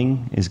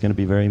funding is going to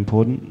be very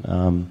important.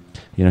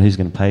 Who's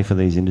going to pay for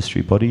these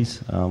industry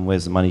bodies?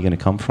 Where's the money going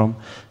to come from?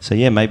 So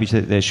maybe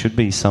there should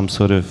be some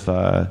sort of,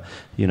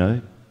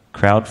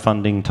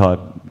 crowdfunding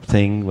type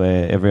thing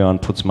where everyone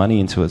puts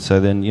money into it. So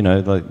then,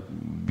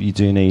 you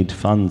do need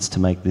funds to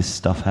make this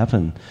stuff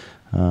happen.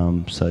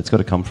 So it's got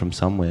to come from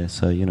somewhere.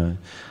 So,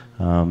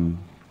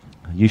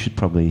 you should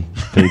probably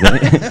be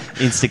the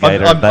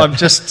instigator of that. I'm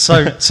just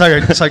so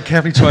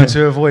carefully trying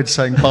to avoid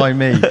saying "by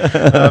me."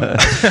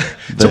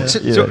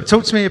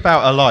 Talk to me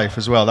about a life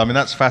as well. I mean,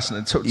 that's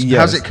fascinating.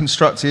 How's it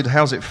constructed?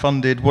 How's it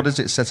funded? What is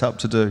it set up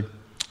to do?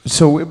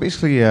 So we're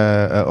basically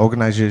an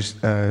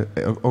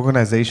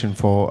organization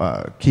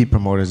for key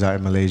promoters out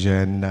in Malaysia,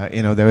 and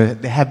there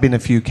have been a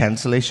few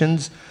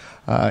cancellations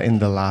in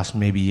the last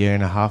maybe year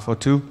and a half or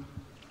two,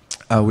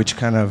 which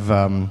kind of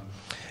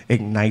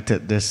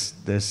ignited this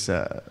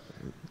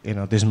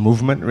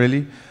movement,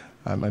 really.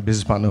 My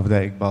business partner over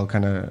there, Iqbal,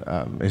 kind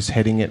of is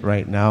heading it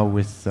right now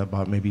with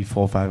about maybe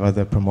 4 or 5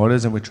 other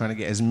promoters, and we're trying to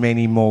get as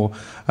many more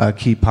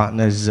key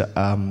partners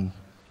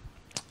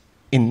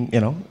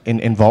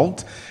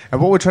involved.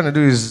 And what we're trying to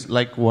do is,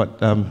 like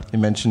what you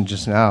mentioned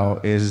just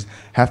now, is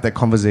have that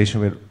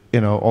conversation with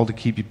all the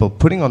key people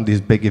putting on these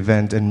big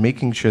events and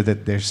making sure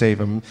that they're safe,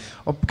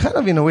 or kind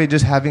of in a way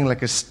just having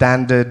like a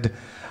standard,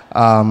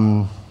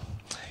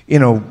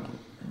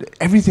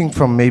 everything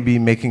from maybe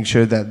making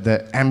sure that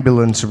the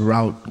ambulance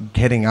route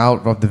getting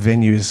out of the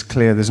venue is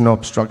clear, there's no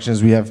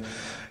obstructions. We have,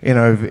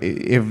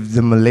 if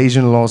the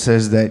Malaysian law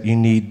says that you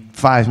need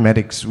 5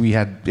 medics, we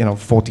had,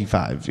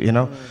 45,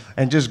 and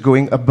and just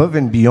going above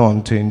and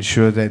beyond to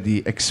ensure that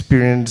the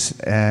experience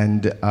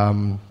and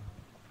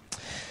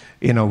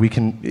we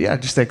can,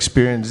 just the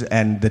experience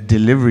and the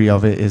delivery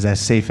of it is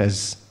as safe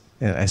as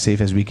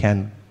we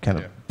can kind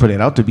of put it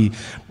out to be.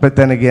 But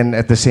then again,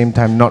 at the same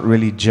time, not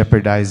really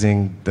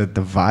jeopardizing the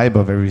vibe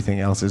of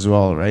everything else as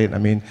well, right? I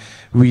mean,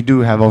 we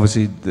do have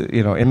obviously,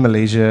 in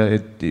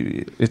Malaysia,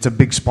 it's a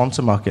big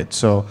sponsor market.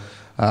 So,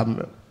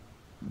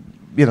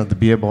 the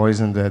beer boys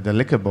and the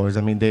liquor boys,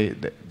 I mean, they're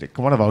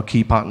one of our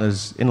key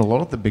partners in a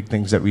lot of the big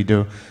things that we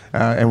do.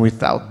 And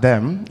without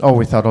them, or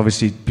without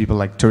obviously people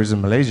like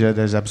Tourism Malaysia,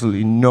 there's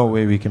absolutely no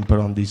way we can put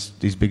on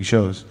these big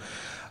shows.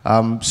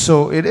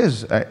 So it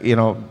is,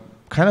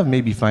 kind of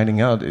maybe finding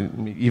out,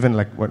 even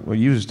like what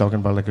you was talking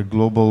about, like a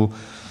global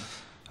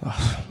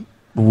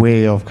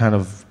way of kind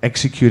of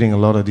executing a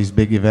lot of these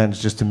big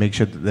events just to make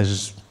sure that there's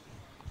just,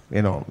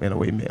 in a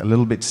way, a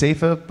little bit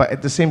safer. But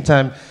at the same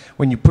time,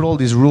 when you put all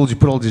these rules, you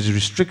put all these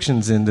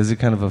restrictions in, does it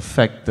kind of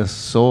affect the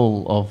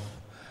soul of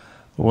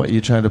what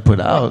you're trying to put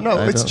out? No,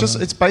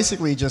 it's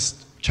basically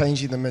just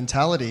changing the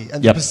mentality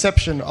and the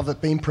perception of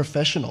it being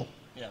professional.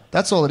 Yeah.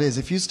 That's all it is.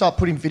 If you start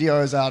putting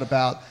videos out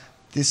about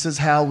this is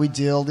how we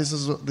deal, this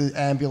is the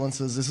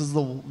ambulances, this is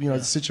the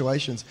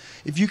situations.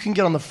 If you can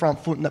get on the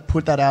front foot and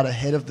put that out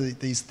ahead of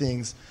these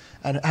things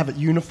and have it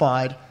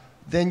unified,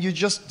 then you're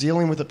just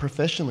dealing with it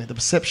professionally. The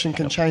perception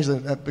can change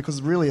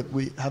because really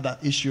we have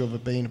that issue of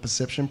it being a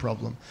perception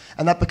problem.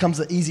 And that becomes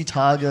an easy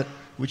target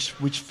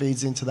which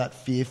feeds into that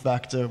fear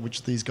factor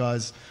which these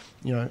guys,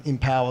 in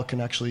power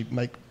can actually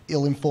make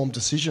ill-informed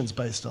decisions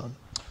based on.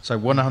 So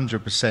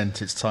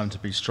 100% it's time to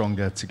be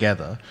stronger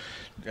together.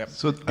 Yep.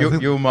 So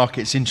your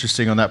market's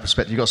interesting on that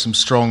perspective. You've got some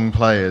strong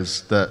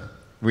players that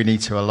we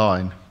need to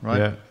align, right?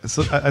 Yeah.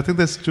 So I think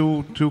there's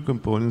two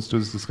components to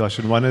this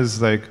discussion. One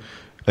is like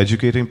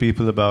educating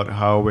people about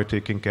how we're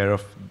taking care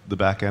of the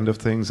back end of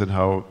things and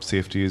how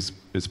safety is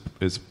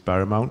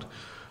paramount.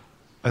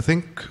 I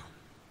think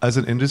as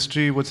an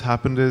industry, what's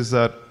happened is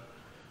that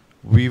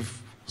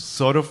we've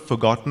sort of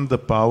forgotten the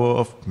power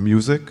of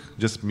music,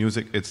 just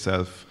music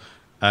itself.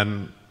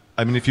 And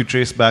I mean, if you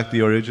trace back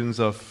the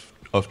origins of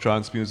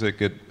trance music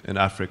in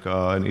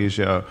Africa and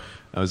Asia,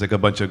 it was like a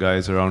bunch of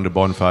guys around a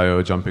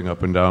bonfire jumping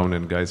up and down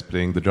and guys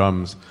playing the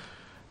drums.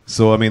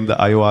 So, I mean, the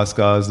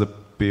ayahuascas, the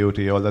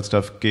peyote, all that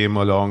stuff came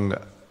along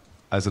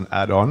as an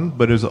add-on,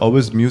 but it was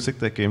always music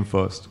that came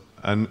first.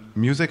 And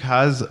music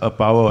has a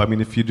power. I mean,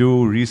 if you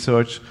do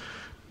research,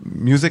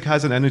 music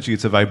has an energy,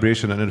 it's a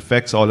vibration, and it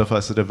affects all of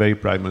us at a very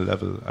primal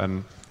level.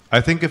 And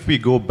I think if we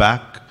go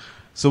back,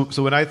 so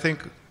when I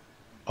think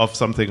of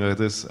something like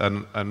this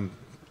and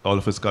all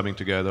of us coming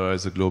together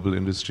as a global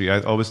industry,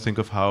 I always think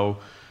of how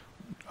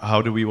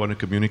do we want to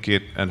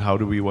communicate and how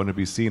do we want to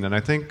be seen. And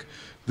I think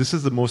this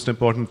is the most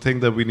important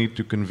thing that we need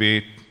to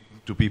convey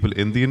to people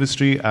in the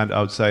industry and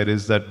outside,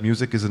 is that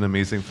music is an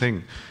amazing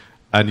thing.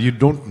 And you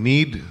don't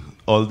need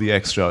all the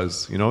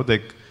extras,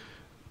 like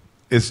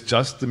it's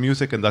just the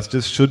music and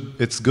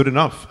it's good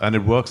enough and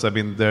it works. I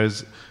mean,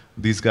 there's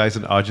these guys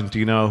in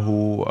Argentina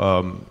who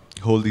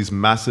hold these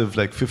massive,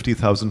 like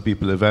 50,000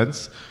 people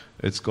events.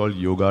 It's called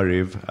Yoga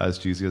Rave, as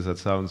cheesy as that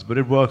sounds. But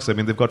it works. I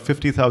mean, they've got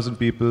 50,000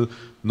 people,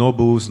 no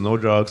booze, no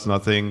drugs,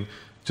 nothing,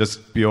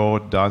 just pure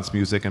dance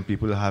music, and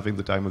people are having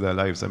the time of their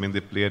lives. I mean,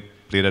 they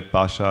played at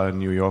Pasha in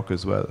New York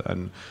as well.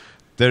 And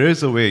there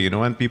is a way,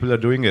 and people are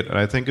doing it. And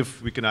I think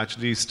if we can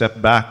actually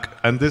step back,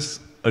 and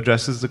this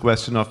addresses the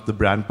question of the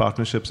brand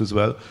partnerships as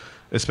well,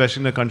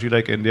 especially in a country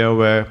like India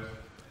where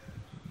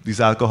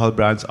these alcohol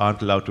brands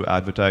aren't allowed to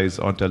advertise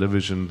on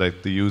television,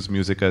 like they use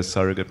music as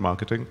surrogate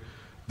marketing.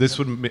 This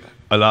would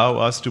allow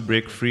us to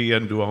break free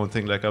and do our own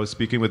thing. Like I was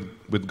speaking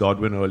with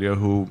Godwin earlier,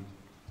 who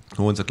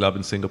owns a club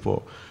in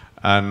Singapore.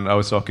 And I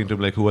was talking to him,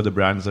 like, who are the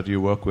brands that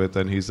you work with?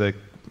 And he's like,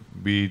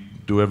 we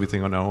do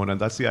everything on our own. And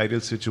that's the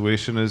ideal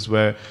situation, is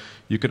where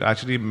you can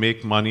actually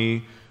make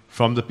money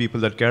from the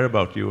people that care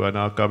about you and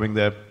are coming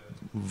there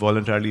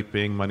voluntarily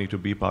paying money to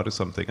be part of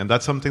something. And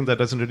that's something that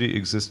doesn't really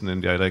exist in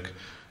India. Like,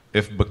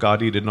 if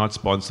Bacardi did not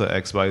sponsor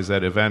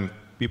XYZ event,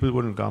 people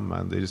wouldn't come,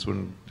 man. They just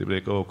wouldn't. They'd be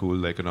like, oh, cool,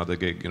 like another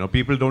gig.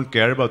 People don't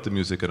care about the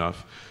music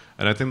enough.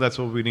 And I think that's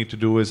what we need to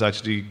do, is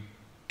actually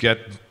get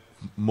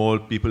more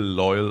people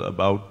loyal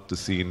about the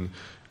scene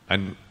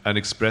and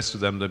express to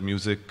them that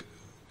music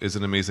is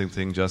an amazing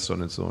thing just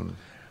on its own.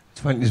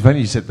 It's funny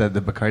you said that,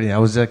 the Bacardi. I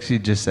was actually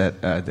just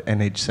at the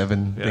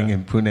NH7 thing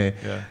in Pune,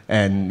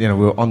 and we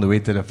were on the way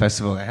to the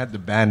festival. I had the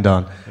band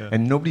on,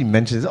 and nobody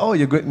mentions, oh,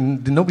 you're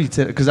going, nobody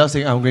said, because I was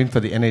saying, I'm going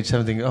for the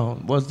NH7 thing. Oh,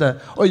 what's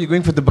that? Oh, you're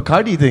going for the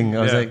Bacardi thing.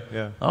 I was like,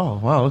 oh,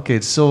 wow, okay.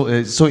 It's so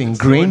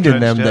ingrained in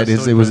them that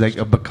it was like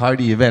a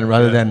Bacardi event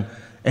rather than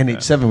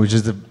NH7, which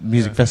is the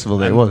music festival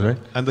that it was, right?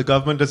 And the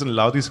government doesn't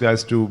allow these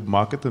guys to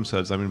market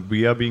themselves. I mean,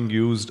 we are being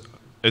used.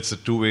 It's a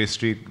two-way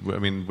street. I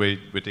mean, we're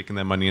taking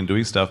their money and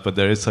doing stuff, but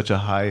there is such a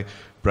high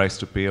price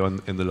to pay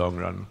in the long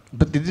run.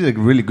 But they did a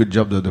really good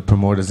job, though, the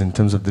promoters, in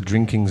terms of the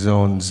drinking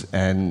zones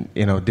and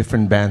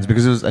different bands,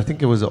 because I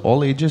think it was an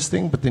all ages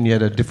thing, but then you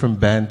had a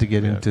different band to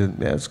get into.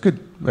 Yeah, it's good,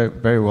 very,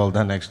 very well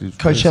done, actually.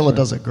 Coachella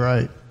does it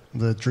great.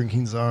 the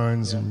drinking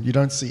zones, and you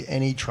don't see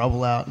any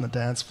trouble out on the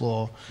dance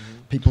floor.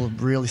 People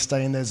really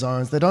stay in their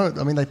zones. They don't.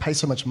 I mean, they pay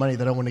so much money,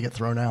 they don't want to get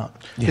thrown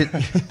out.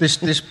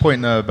 This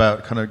point though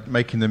about kind of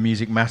making the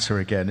music matter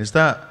again, is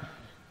that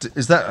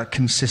a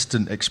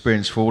consistent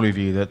experience for all of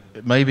you?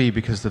 That maybe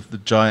because of the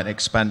giant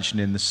expansion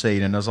in the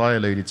scene, and as I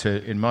alluded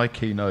to in my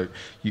keynote,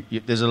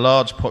 there's a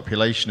large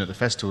population at the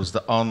festivals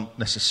that aren't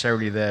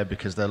necessarily there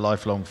because they're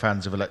lifelong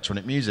fans of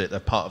electronic music. They're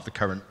part of the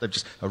current. They've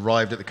just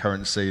arrived at the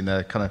current scene.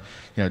 They're kind of,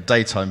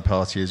 daytime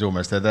party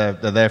almost. They're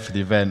there for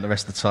the event. The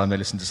rest of the time they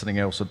listen to something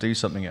else or do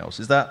something else.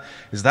 Is that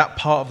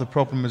part of the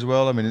problem as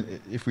well? I mean,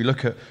 if we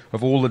look at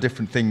of all the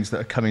different things that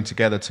are coming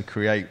together to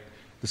create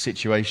the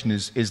situation,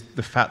 is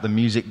the fact that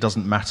music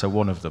doesn't matter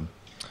one of them?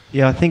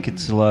 Yeah, I think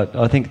it's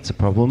a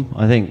problem.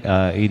 I think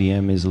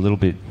EDM is a little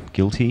bit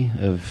guilty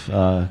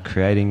of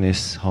creating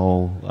this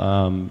whole,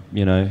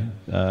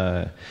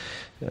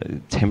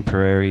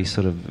 temporary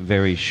sort of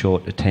very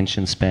short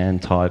attention span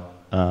type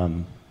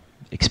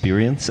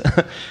experience,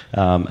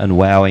 and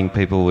wowing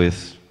people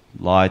with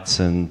lights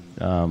and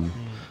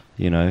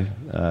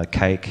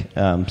cake,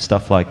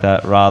 stuff like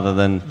that, rather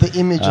than the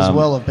image as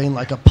well of being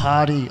like a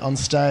party on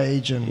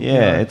stage. And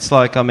it's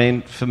like, I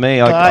mean, for me,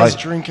 guys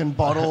drinking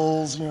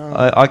bottles.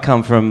 I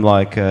come from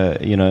like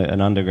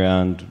an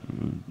underground,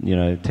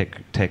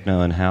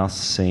 techno and house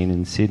scene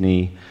in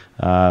Sydney.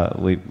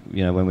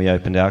 When we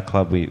opened our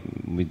club, we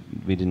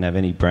didn't have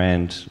any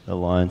brand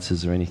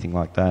alliances or anything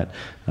like that,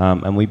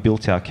 and we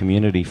built our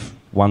community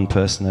one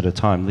person at a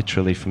time,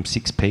 literally from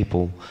 6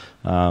 people.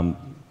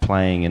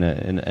 Playing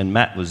and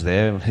Matt was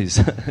there. He's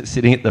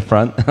sitting at the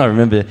front. I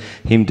remember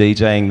him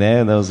DJing there,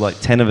 and there was like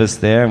 10 of us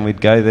there, and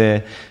we'd go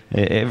there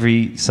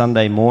every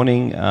Sunday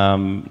morning.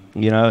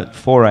 At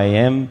 4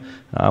 a.m.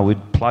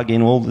 We'd plug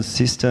in all the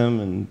system,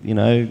 and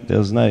there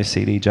was no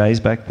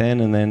CDJs back then.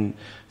 And then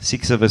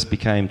 6 of us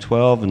became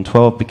 12, and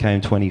 12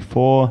 became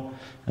 24,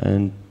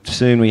 and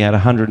soon we had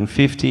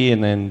 150,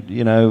 and then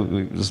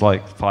it was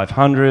like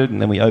 500,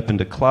 and then we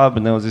opened a club,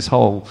 and there was this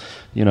whole,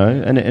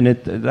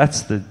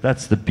 that's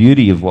the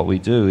beauty of what we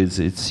do. Is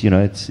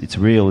it's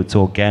real, it's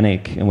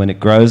organic, and when it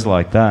grows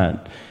like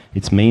that,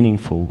 it's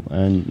meaningful,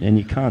 and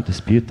you can't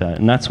dispute that.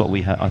 And that's what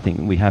I think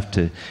we have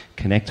to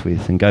connect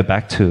with and go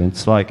back to.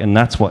 It's like, and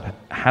that's what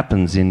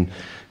happens in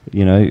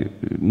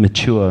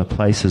mature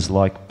places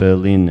like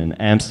Berlin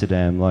and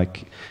Amsterdam.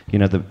 Like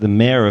the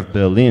mayor of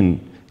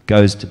Berlin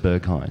goes to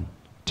Berghain.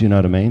 Do you know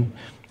what I mean?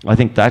 I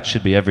think that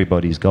should be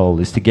everybody's goal,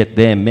 is to get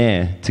their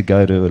mayor to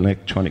go to an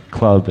electronic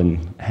club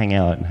and hang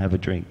out and have a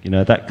drink.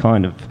 That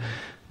kind of,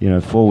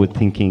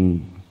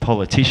 forward-thinking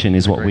politician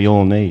is what we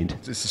all need.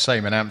 It's the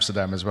same in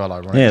Amsterdam as well,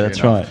 ironically. Yeah,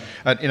 that's right.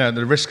 And,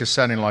 the risk of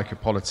sounding like a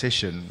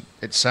politician,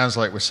 it sounds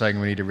like we're saying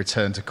we need to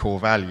return to core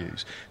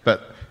values.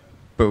 But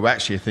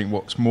actually, I think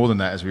what's more than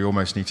that is we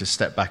almost need to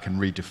step back and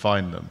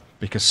redefine them,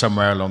 because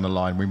somewhere along the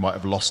line we might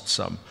have lost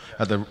some.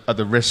 At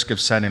the risk of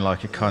sounding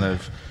like a kind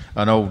of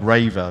an old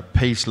raver,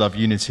 peace, love,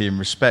 unity and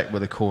respect were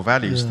the core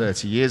values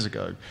 30 years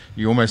ago.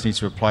 You almost need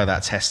to apply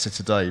that test to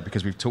today,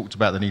 because we've talked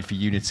about the need for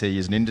unity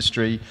as an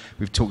industry,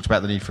 we've talked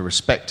about the need for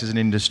respect as an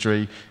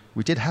industry.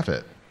 We did have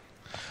it.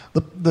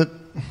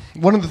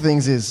 One of the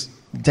things is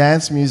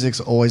dance music's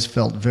always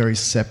felt very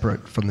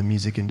separate from the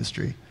music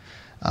industry.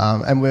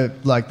 And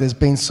there's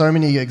been so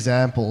many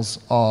examples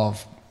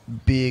of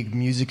big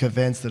music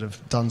events that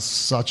have done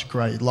such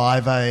great,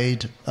 Live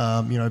Aid,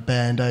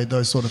 Band Aid,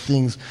 those sort of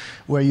things,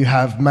 where you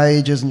have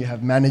majors and you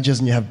have managers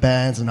and you have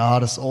bands and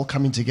artists all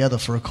coming together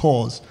for a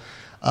cause.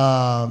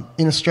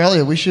 In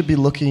Australia, we should be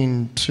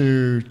looking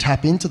to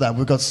tap into that.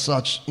 We've got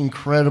such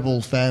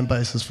incredible fan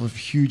bases with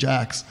huge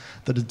acts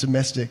that are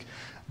domestic,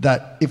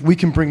 that if we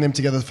can bring them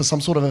together for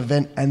some sort of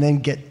event and then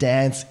get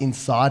dance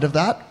inside of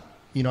that,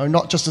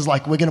 not just as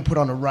like, we're going to put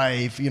on a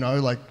rave,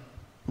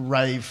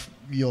 rave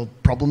your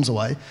problems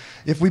away.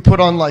 If we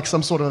put on like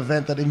some sort of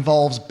event that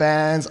involves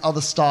bands,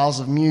 other styles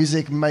of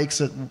music,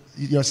 makes it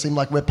seem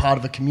like we're part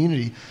of a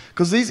community,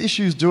 because these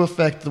issues do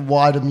affect the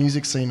wider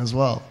music scene as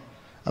well.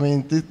 I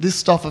mean, this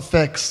stuff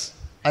affects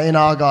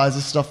A&R guys.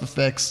 This stuff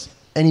affects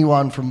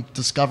anyone from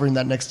discovering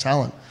that next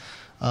talent.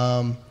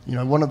 At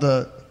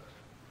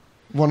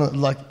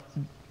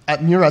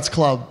Murat's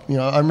club,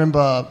 I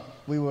remember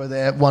we were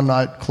there one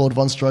night. Claude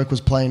Von Stroke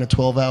was playing a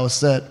 12-hour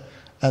set.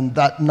 And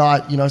that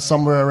night,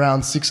 somewhere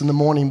around 6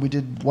 a.m, we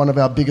did one of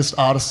our biggest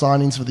artist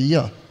signings for the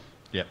year.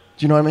 Yeah. Do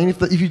you know what I mean?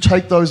 If you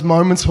take those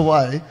moments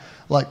away,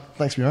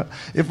 thanks, Murat.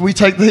 If we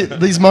take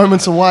these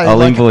moments away...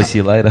 I'll invoice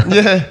you later.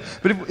 Yeah,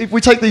 but if we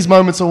take these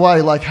moments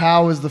away,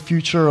 how is the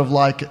future of,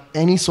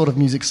 any sort of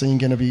music scene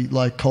going to be,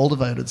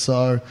 cultivated?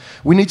 So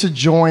we need to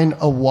join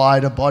a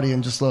wider body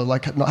and just,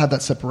 not have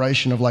that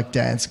separation of,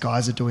 dance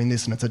guys are doing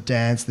this and it's a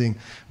dance thing.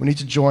 We need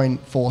to join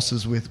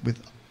forces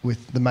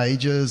with the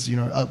majors,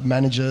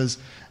 managers,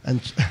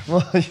 and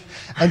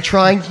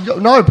try and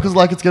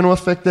because it's going to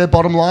affect their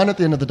bottom line at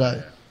the end of the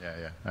day.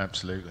 Yeah,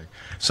 absolutely.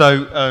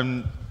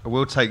 So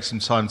we'll take some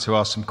time to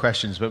ask some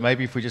questions, but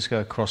maybe if we just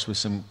go across with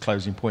some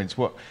closing points,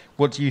 what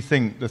do you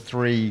think the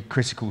 3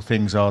 critical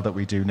things are that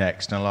we do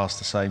next? And I'll ask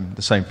the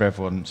same for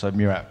everyone. So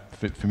Murat,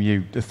 from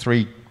you, the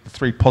three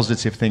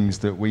positive things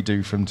that we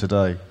do from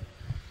today.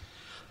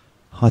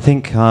 I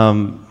think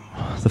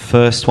the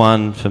first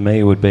one for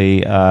me would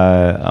be,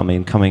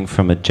 coming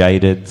from a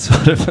jaded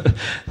sort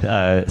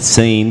of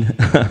scene.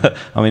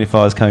 I mean, if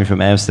I was coming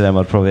from Amsterdam,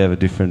 I'd probably have a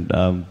different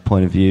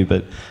point of view.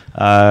 But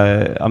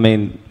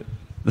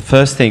the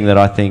first thing that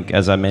I think,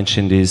 as I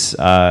mentioned, is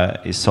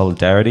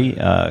solidarity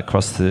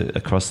across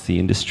the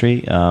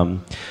industry,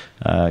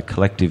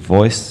 collective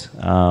voice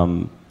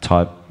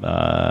type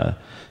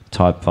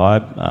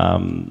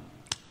vibe.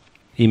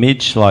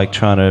 Image, like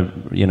trying to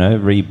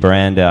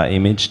rebrand our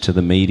image to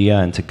the media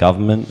and to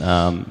government,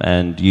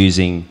 and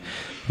using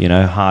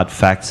hard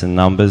facts and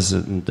numbers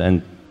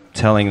and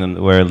telling them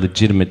that we're a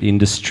legitimate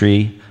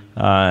industry,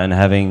 and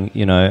having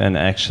and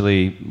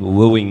actually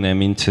wooing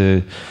them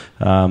into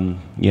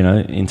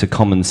into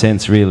common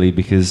sense, really,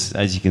 because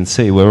as you can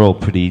see, we're all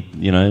pretty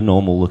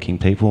normal looking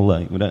people.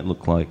 Like, we don't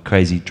look like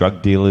crazy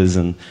drug dealers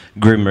and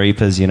grim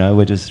reapers.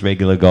 We're just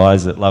regular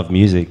guys that love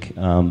music.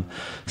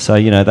 So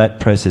that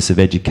process of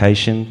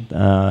education,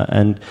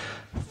 and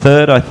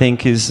third, I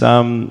think, is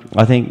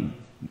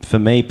for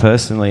me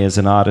personally, as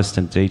an artist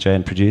and DJ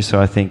and producer,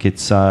 I think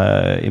it's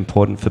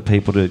important for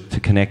people to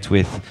connect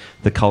with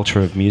the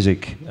culture of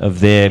music, of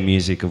their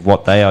music, of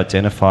what they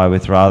identify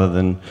with, rather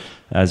than,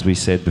 as we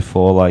said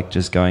before, like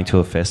just going to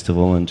a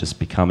festival and just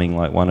becoming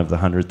like one of the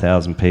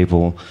 100,000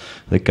 people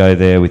that go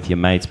there with your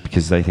mates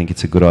because they think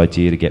it's a good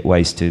idea to get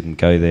wasted and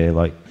go there.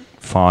 Like,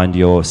 find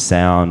your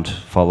sound,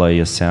 follow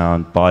your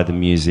sound, buy the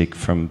music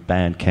from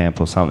Bandcamp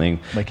or something.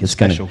 Make it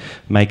special.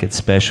 Make it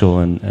special,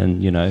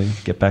 and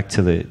get back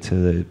to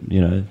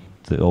the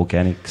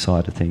organic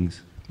side of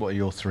things. What are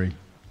your three?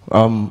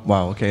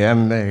 Wow. Okay, I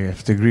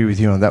have to agree with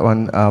you on that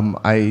one.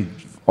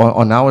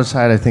 On our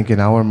side, I think in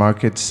our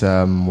markets,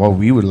 what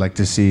we would like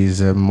to see is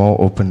a more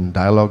open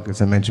dialogue,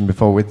 as I mentioned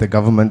before, with the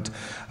government,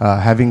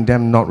 having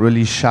them not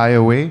really shy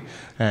away,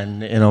 and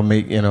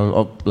make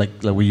like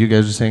what you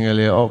guys were saying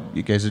earlier. Oh,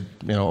 you guys are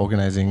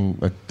organizing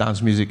a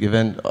dance music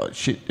event. Oh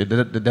shit,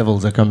 the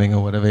devils are coming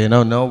or whatever.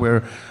 No,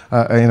 we're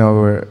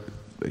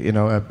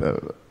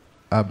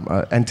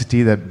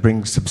entity that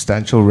brings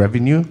substantial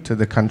revenue to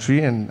the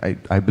country, and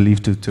I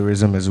believe to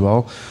tourism as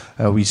well.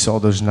 We saw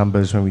those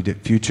numbers when we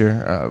did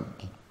Future.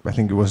 I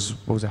think it was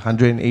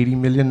 180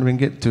 million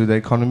ringgit to the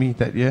economy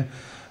that year,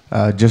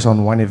 just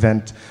on one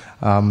event.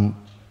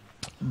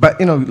 But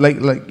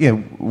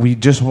we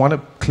just want a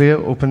clear,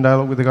 open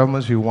dialogue with the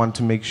governments. We want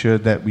to make sure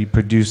that we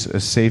produce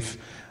a safe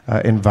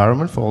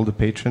environment for all the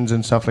patrons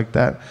and stuff like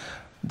that.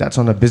 That's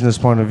on a business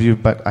point of view,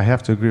 but I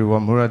have to agree with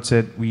what Murat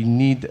said. We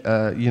need,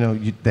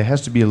 there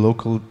has to be a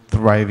local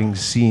thriving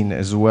scene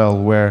as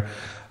well, where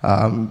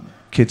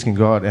kids can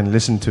go out and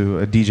listen to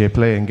a DJ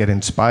play and get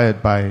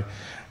inspired by,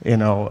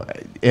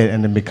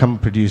 and then become a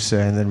producer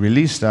and then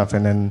release stuff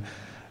and then,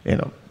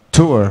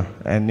 tour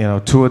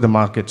and, tour the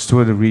markets,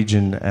 tour the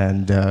region,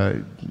 and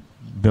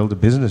build a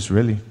business,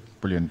 really.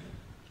 Brilliant.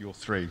 Your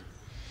three.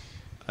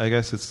 I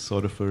guess it's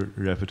sort of a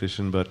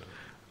repetition, but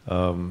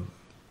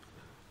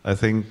I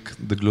think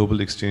the global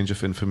exchange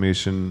of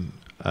information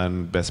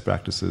and best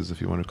practices,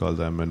 if you want to call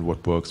them, and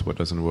what works, what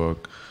doesn't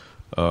work,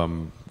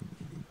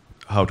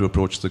 how to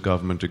approach the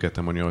government to get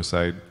them on your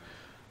side.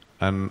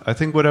 And I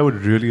think what I would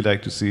really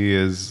like to see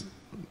is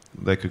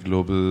like a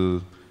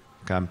global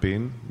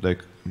campaign,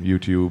 like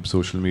YouTube,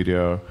 social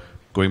media,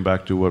 going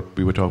back to what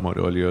we were talking about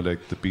earlier,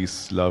 like the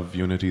peace, love,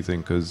 unity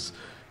thing, because,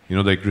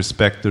 like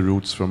respect the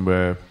roots from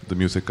where the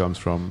music comes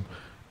from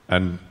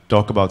and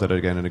talk about that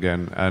again and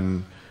again.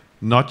 And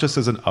not just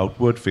as an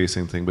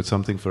outward-facing thing, but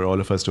something for all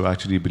of us to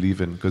actually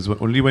believe in. Because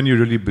only when you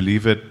really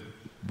believe it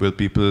will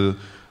people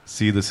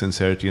see the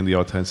sincerity and the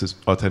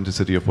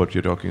authenticity of what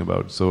you're talking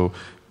about. So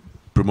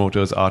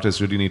promoters, artists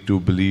really need to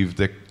believe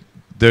that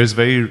there's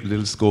very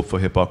little scope for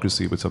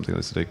hypocrisy with something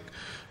that's like,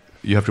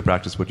 you have to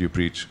practice what you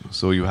preach.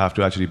 So you have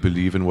to actually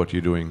believe in what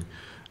you're doing.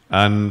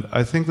 And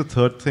I think the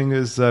third thing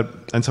is that,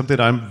 and something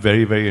I'm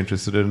very, very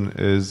interested in,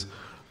 is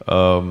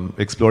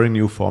exploring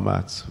new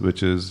formats,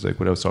 which is like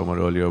what I was talking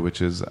about earlier,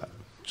 which is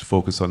to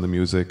focus on the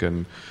music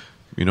and,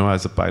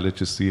 as a pilot,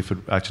 to see if it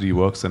actually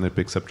works and it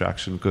picks up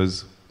traction.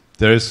 Because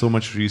there is so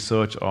much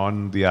research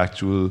on the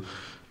actual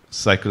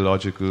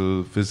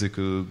psychological,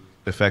 physical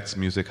effects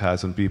music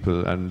has on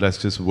people, and let's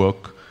just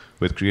work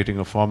with creating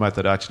a format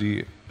that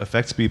actually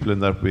affects people in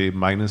that way,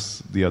 minus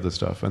the other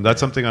stuff. And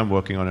that's something I'm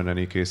working on in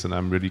any case, and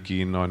I'm really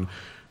keen on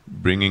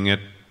bringing it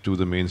to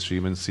the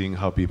mainstream and seeing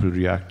how people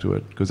react to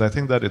it. Because I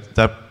think that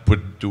that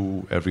would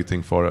do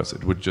everything for us.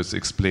 It would just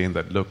explain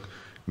that, look,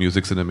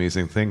 music's an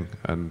amazing thing,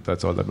 and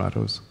that's all that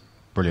matters.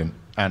 Brilliant.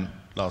 And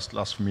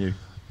last from you.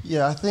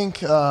 Yeah, I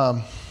think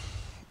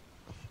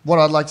what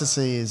I'd like to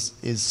see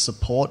is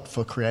support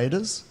for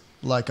creators.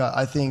 Like,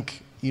 I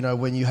think,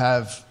 when you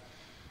have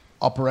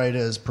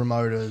operators,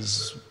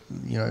 promoters,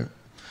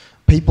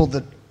 people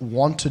that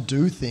want to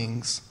do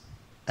things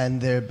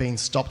and they're being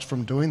stopped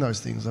from doing those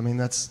things, I mean,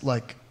 that's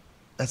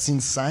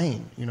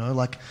insane,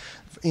 Like,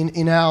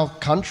 in our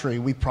country,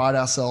 we pride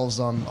ourselves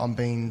on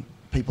being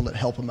people that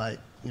help a mate.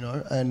 you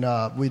know, and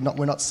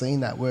we're not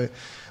seeing that.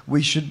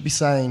 We should be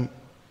saying,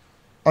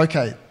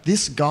 okay,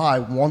 this guy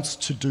wants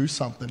to do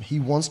something. He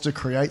wants to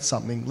create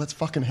something. Let's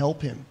fucking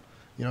help him.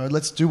 You know,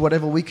 let's do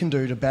whatever we can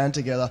do to band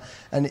together.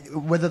 And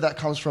whether that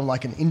comes from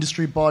like an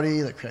industry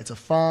body that creates a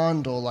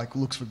fund or like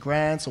looks for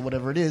grants or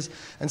whatever it is,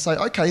 and say,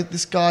 okay,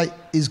 this guy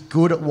is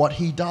good at what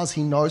he does.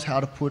 He knows how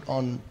to put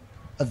on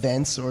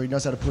events, or he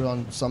knows how to put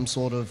on some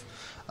sort of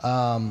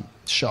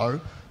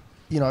show.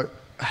 You know,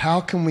 how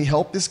can we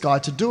help this guy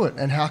to do it?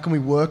 And how can we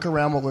work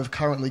around what we've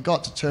currently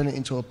got to turn it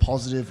into a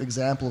positive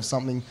example of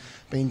something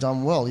being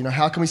done well? You know,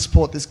 how can we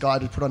support this guy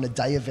to put on a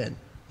day event,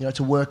 you know,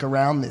 to work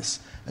around this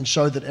and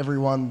show that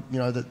everyone, you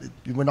know, that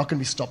we're not going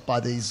to be stopped by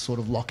these sort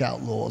of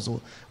lockout laws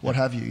or what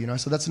have you, you know.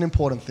 So that's an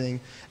important thing.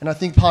 And I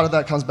think part of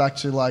that comes back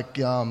to like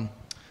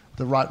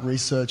the right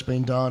research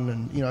being done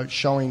and, you know,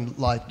 showing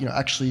like, you know,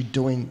 actually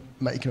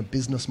making a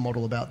business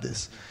model about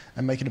this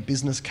and making a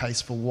business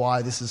case for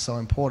why this is so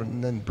important,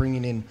 and then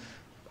bringing in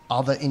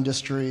other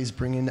industries,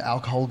 bringing the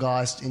alcohol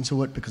guys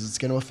into it because it's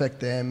going to affect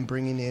them,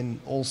 bringing in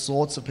all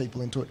sorts of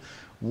people into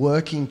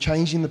it,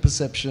 changing the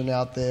perception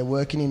out there,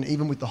 working in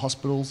even with the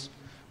hospitals.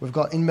 We've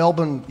got in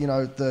Melbourne, you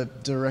know, the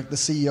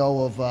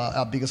CEO of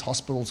our biggest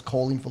hospitals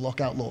calling for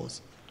lockout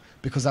laws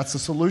because that's the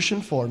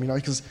solution for him, you know,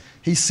 because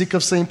he's sick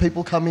of seeing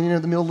people coming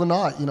in the middle of the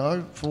night, you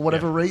know, for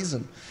whatever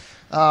reason.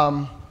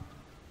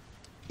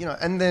 You know,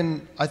 and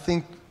then I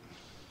think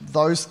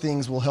those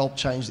things will help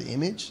change the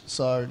image.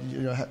 So,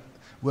 you know,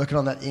 working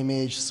on that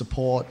image,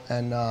 support,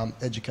 and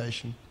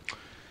education.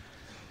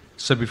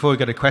 So before we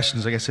go to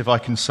questions, I guess if I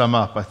can sum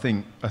up, I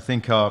think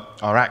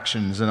our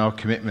actions and our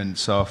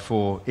commitments are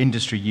for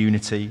industry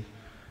unity,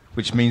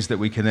 which means that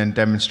we can then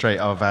demonstrate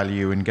our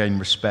value and gain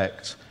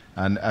respect,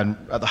 and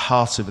at the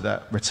heart of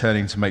that,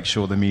 returning to make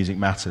sure the music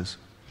matters.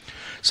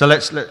 So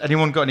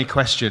anyone got any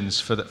questions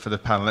for the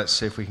panel? Let's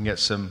see if we can get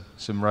some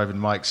roving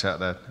mics out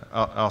there.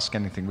 Ask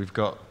anything. We've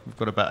got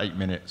about 8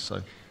 minutes,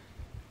 so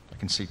I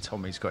can see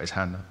Tommy's got his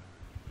hand up.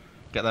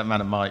 Get that man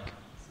a mic.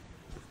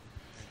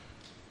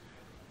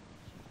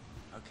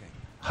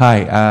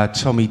 Hi,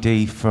 Tommy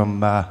D from,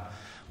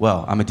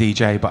 well, I'm a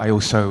DJ, but I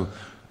also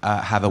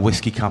have a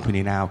whiskey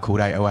company now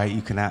called 808.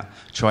 You can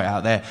try it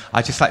out there.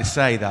 I'd just like to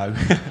say, though,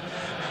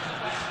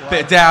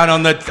 bit down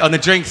on the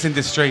drinks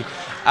industry.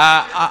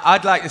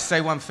 I'd like to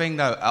say one thing,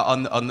 though,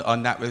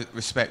 on that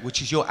respect,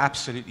 which is you're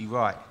absolutely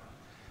right.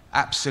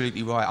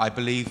 Absolutely right. I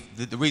believe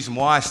that the reason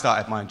why I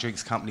started my own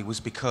drinks company was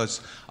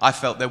because I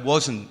felt there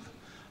wasn't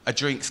a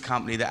drinks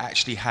company that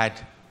actually had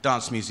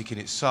dance music in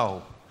its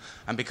soul.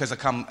 And because I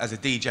come as a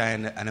DJ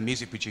and a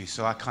music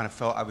producer, I kind of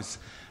felt I was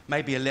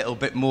maybe a little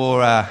bit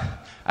more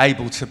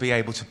able to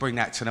bring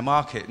that to the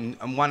market.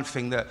 And one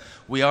thing that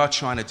we are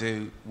trying to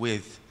do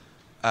with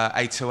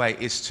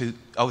 808 is to,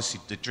 obviously,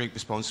 the Drink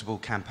Responsible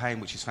campaign,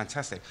 which is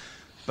fantastic.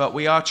 But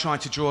we are trying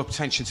to draw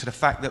attention to the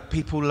fact that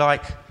people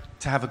like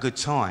to have a good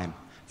time.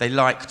 They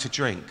like to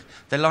drink.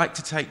 They like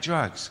to take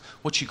drugs.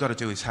 What you've got to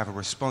do is have a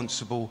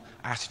responsible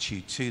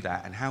attitude to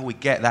that. And how we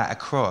get that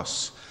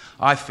across,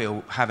 I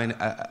feel having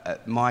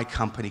my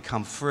company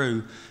come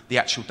through the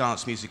actual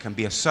dance music and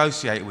be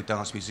associated with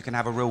dance music and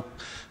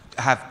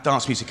have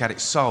dance music at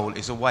its soul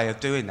is a way of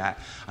doing that.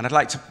 And I'd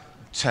like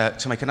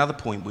to make another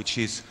point, which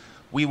is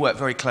we work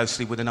very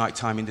closely with the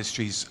Nighttime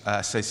Industries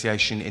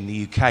Association in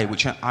the UK,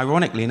 which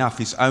ironically enough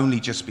has only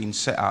just been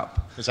set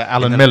up. Is that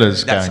Alan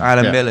Miller's That's gang?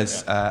 Alan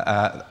Miller's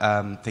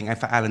thing. In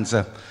fact, Alan's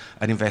an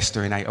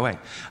investor in 808.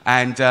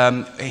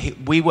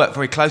 And we work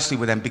very closely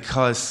with them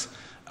because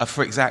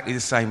for exactly the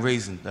same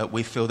reason, that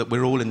we feel that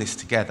we're all in this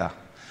together.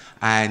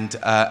 And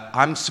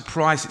I'm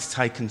surprised it's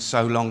taken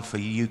so long for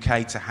the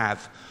UK to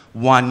have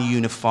one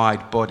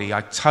unified body.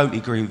 I totally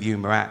agree with you,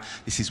 Murat.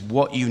 This is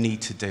what you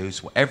need to do.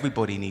 It's what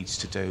everybody needs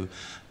to do.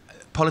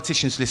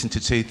 Politicians listen to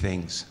two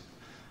things: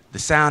 the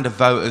sound of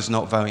voters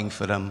not voting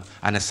for them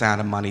and the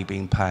sound of money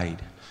being paid.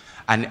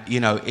 And, you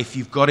know, if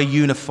you've got a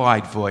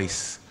unified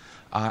voice,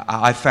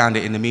 I found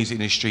it in the music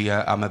industry.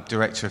 I'm a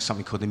director of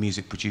something called the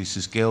Music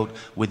Producers Guild.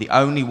 We're the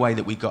only way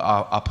that we got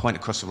our point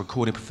across, the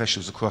recording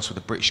professionals across with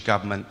the British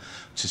government,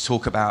 to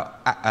talk about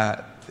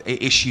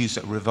issues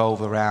that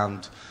revolve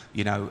around,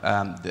 you know,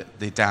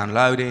 the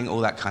downloading, all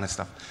that kind of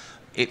stuff.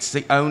 It's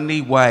the only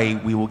way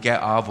we will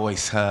get our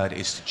voice heard,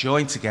 is to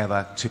join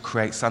together to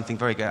create something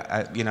very good.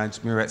 You know,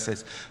 as Murat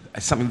says,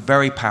 something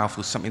very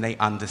powerful, something they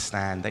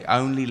understand. They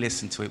only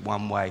listen to it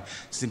one way.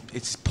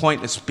 It's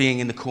pointless being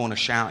in the corner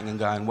shouting and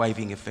going,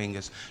 waving your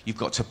fingers. You've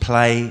got to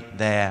play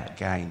their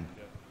game.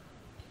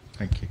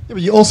 Thank you. Yeah,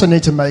 but you also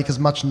need to make as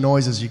much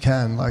noise as you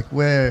can. Like,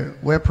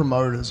 we're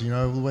promoters, you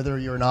know, whether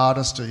you're an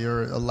artist or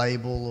you're a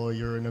label or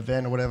you're an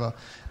event or whatever.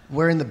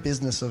 We're in the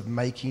business of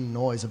making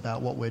noise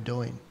about what we're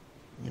doing.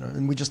 You know,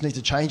 and we just need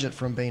to change it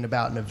from being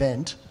about an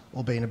event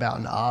or being about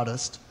an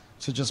artist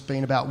to just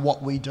being about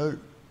what we do,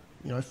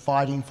 you know,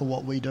 fighting for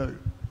what we do.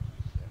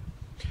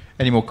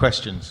 Any more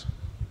questions?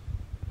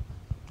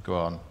 Go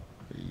on.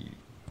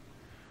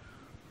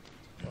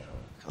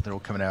 God, they're all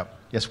coming out.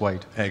 Yes,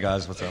 Wade. Hey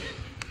guys, what's up?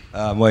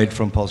 Wade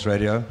from Pulse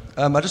Radio.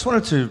 I just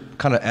wanted to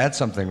kind of add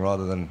something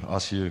rather than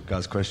ask you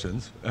guys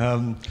questions.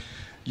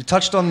 You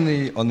touched on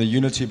the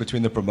unity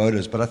between the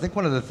promoters, but I think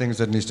one of the things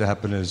that needs to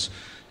happen is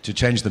to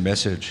change the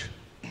message,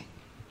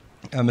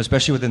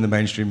 especially within the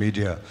mainstream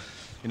media.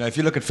 You know, if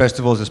you look at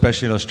festivals,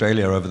 especially in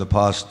Australia, over the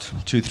past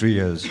 2-3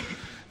 years,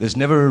 there's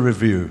never a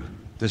review.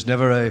 There's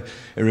never a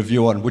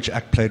review on which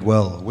act played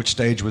well, which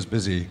stage was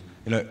busy,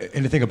 you know,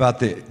 anything about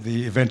the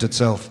event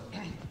itself.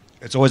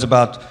 It's always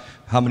about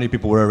how many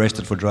people were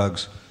arrested for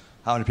drugs,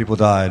 how many people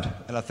died.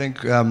 And I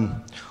think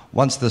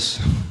once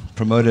this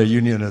promoter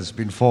union has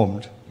been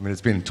formed, I mean,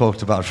 it's been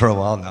talked about for a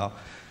while now,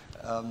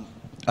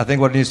 I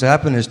think what needs to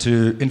happen is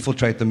to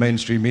infiltrate the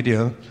mainstream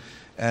media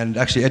and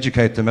actually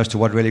educate them as to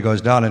what really goes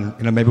down. And,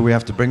 you know, maybe we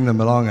have to bring them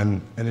along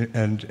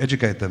and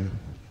educate them.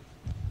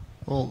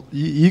 Well,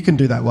 you can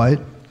do that, Wade.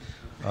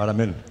 All right, I'm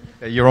in.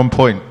 Yeah, you're on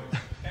point.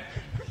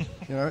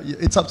 You know,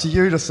 it's up to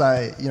you to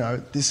say, you know,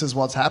 this is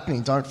what's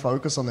happening. Don't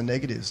focus on the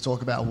negatives.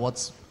 Talk about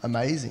what's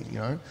amazing, you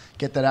know.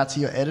 Get that out to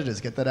your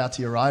editors. Get that out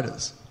to your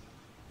writers.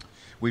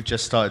 We've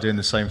just started doing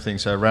the same thing.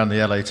 So around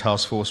the LA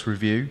Task Force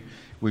review,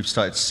 we've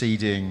started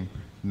seeding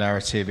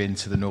narrative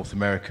into the North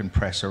American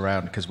press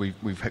around, because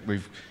we've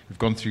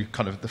gone through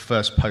kind of the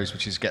first post,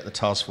 which is get the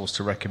task force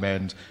to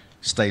recommend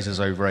stagers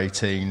over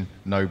 18,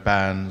 no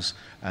bans,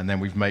 and then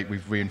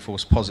we've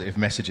reinforced positive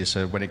messages.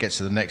 So when it gets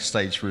to the next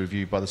stage for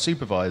review by the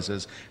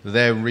supervisors,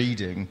 they're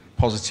reading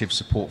positive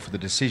support for the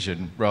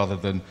decision rather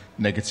than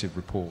negative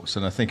reports.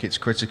 And I think it's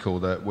critical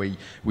that we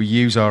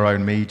use our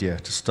own media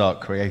to start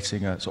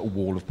creating a sort of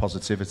wall of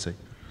positivity.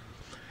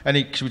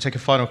 Should we take a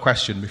final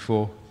question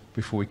before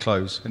we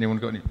close? Anyone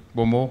got any?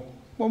 One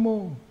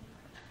more?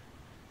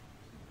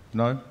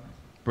 No?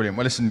 Brilliant.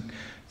 Well, listen,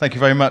 thank you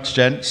very much,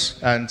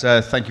 gents, and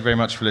thank you very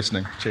much for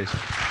listening. Cheers.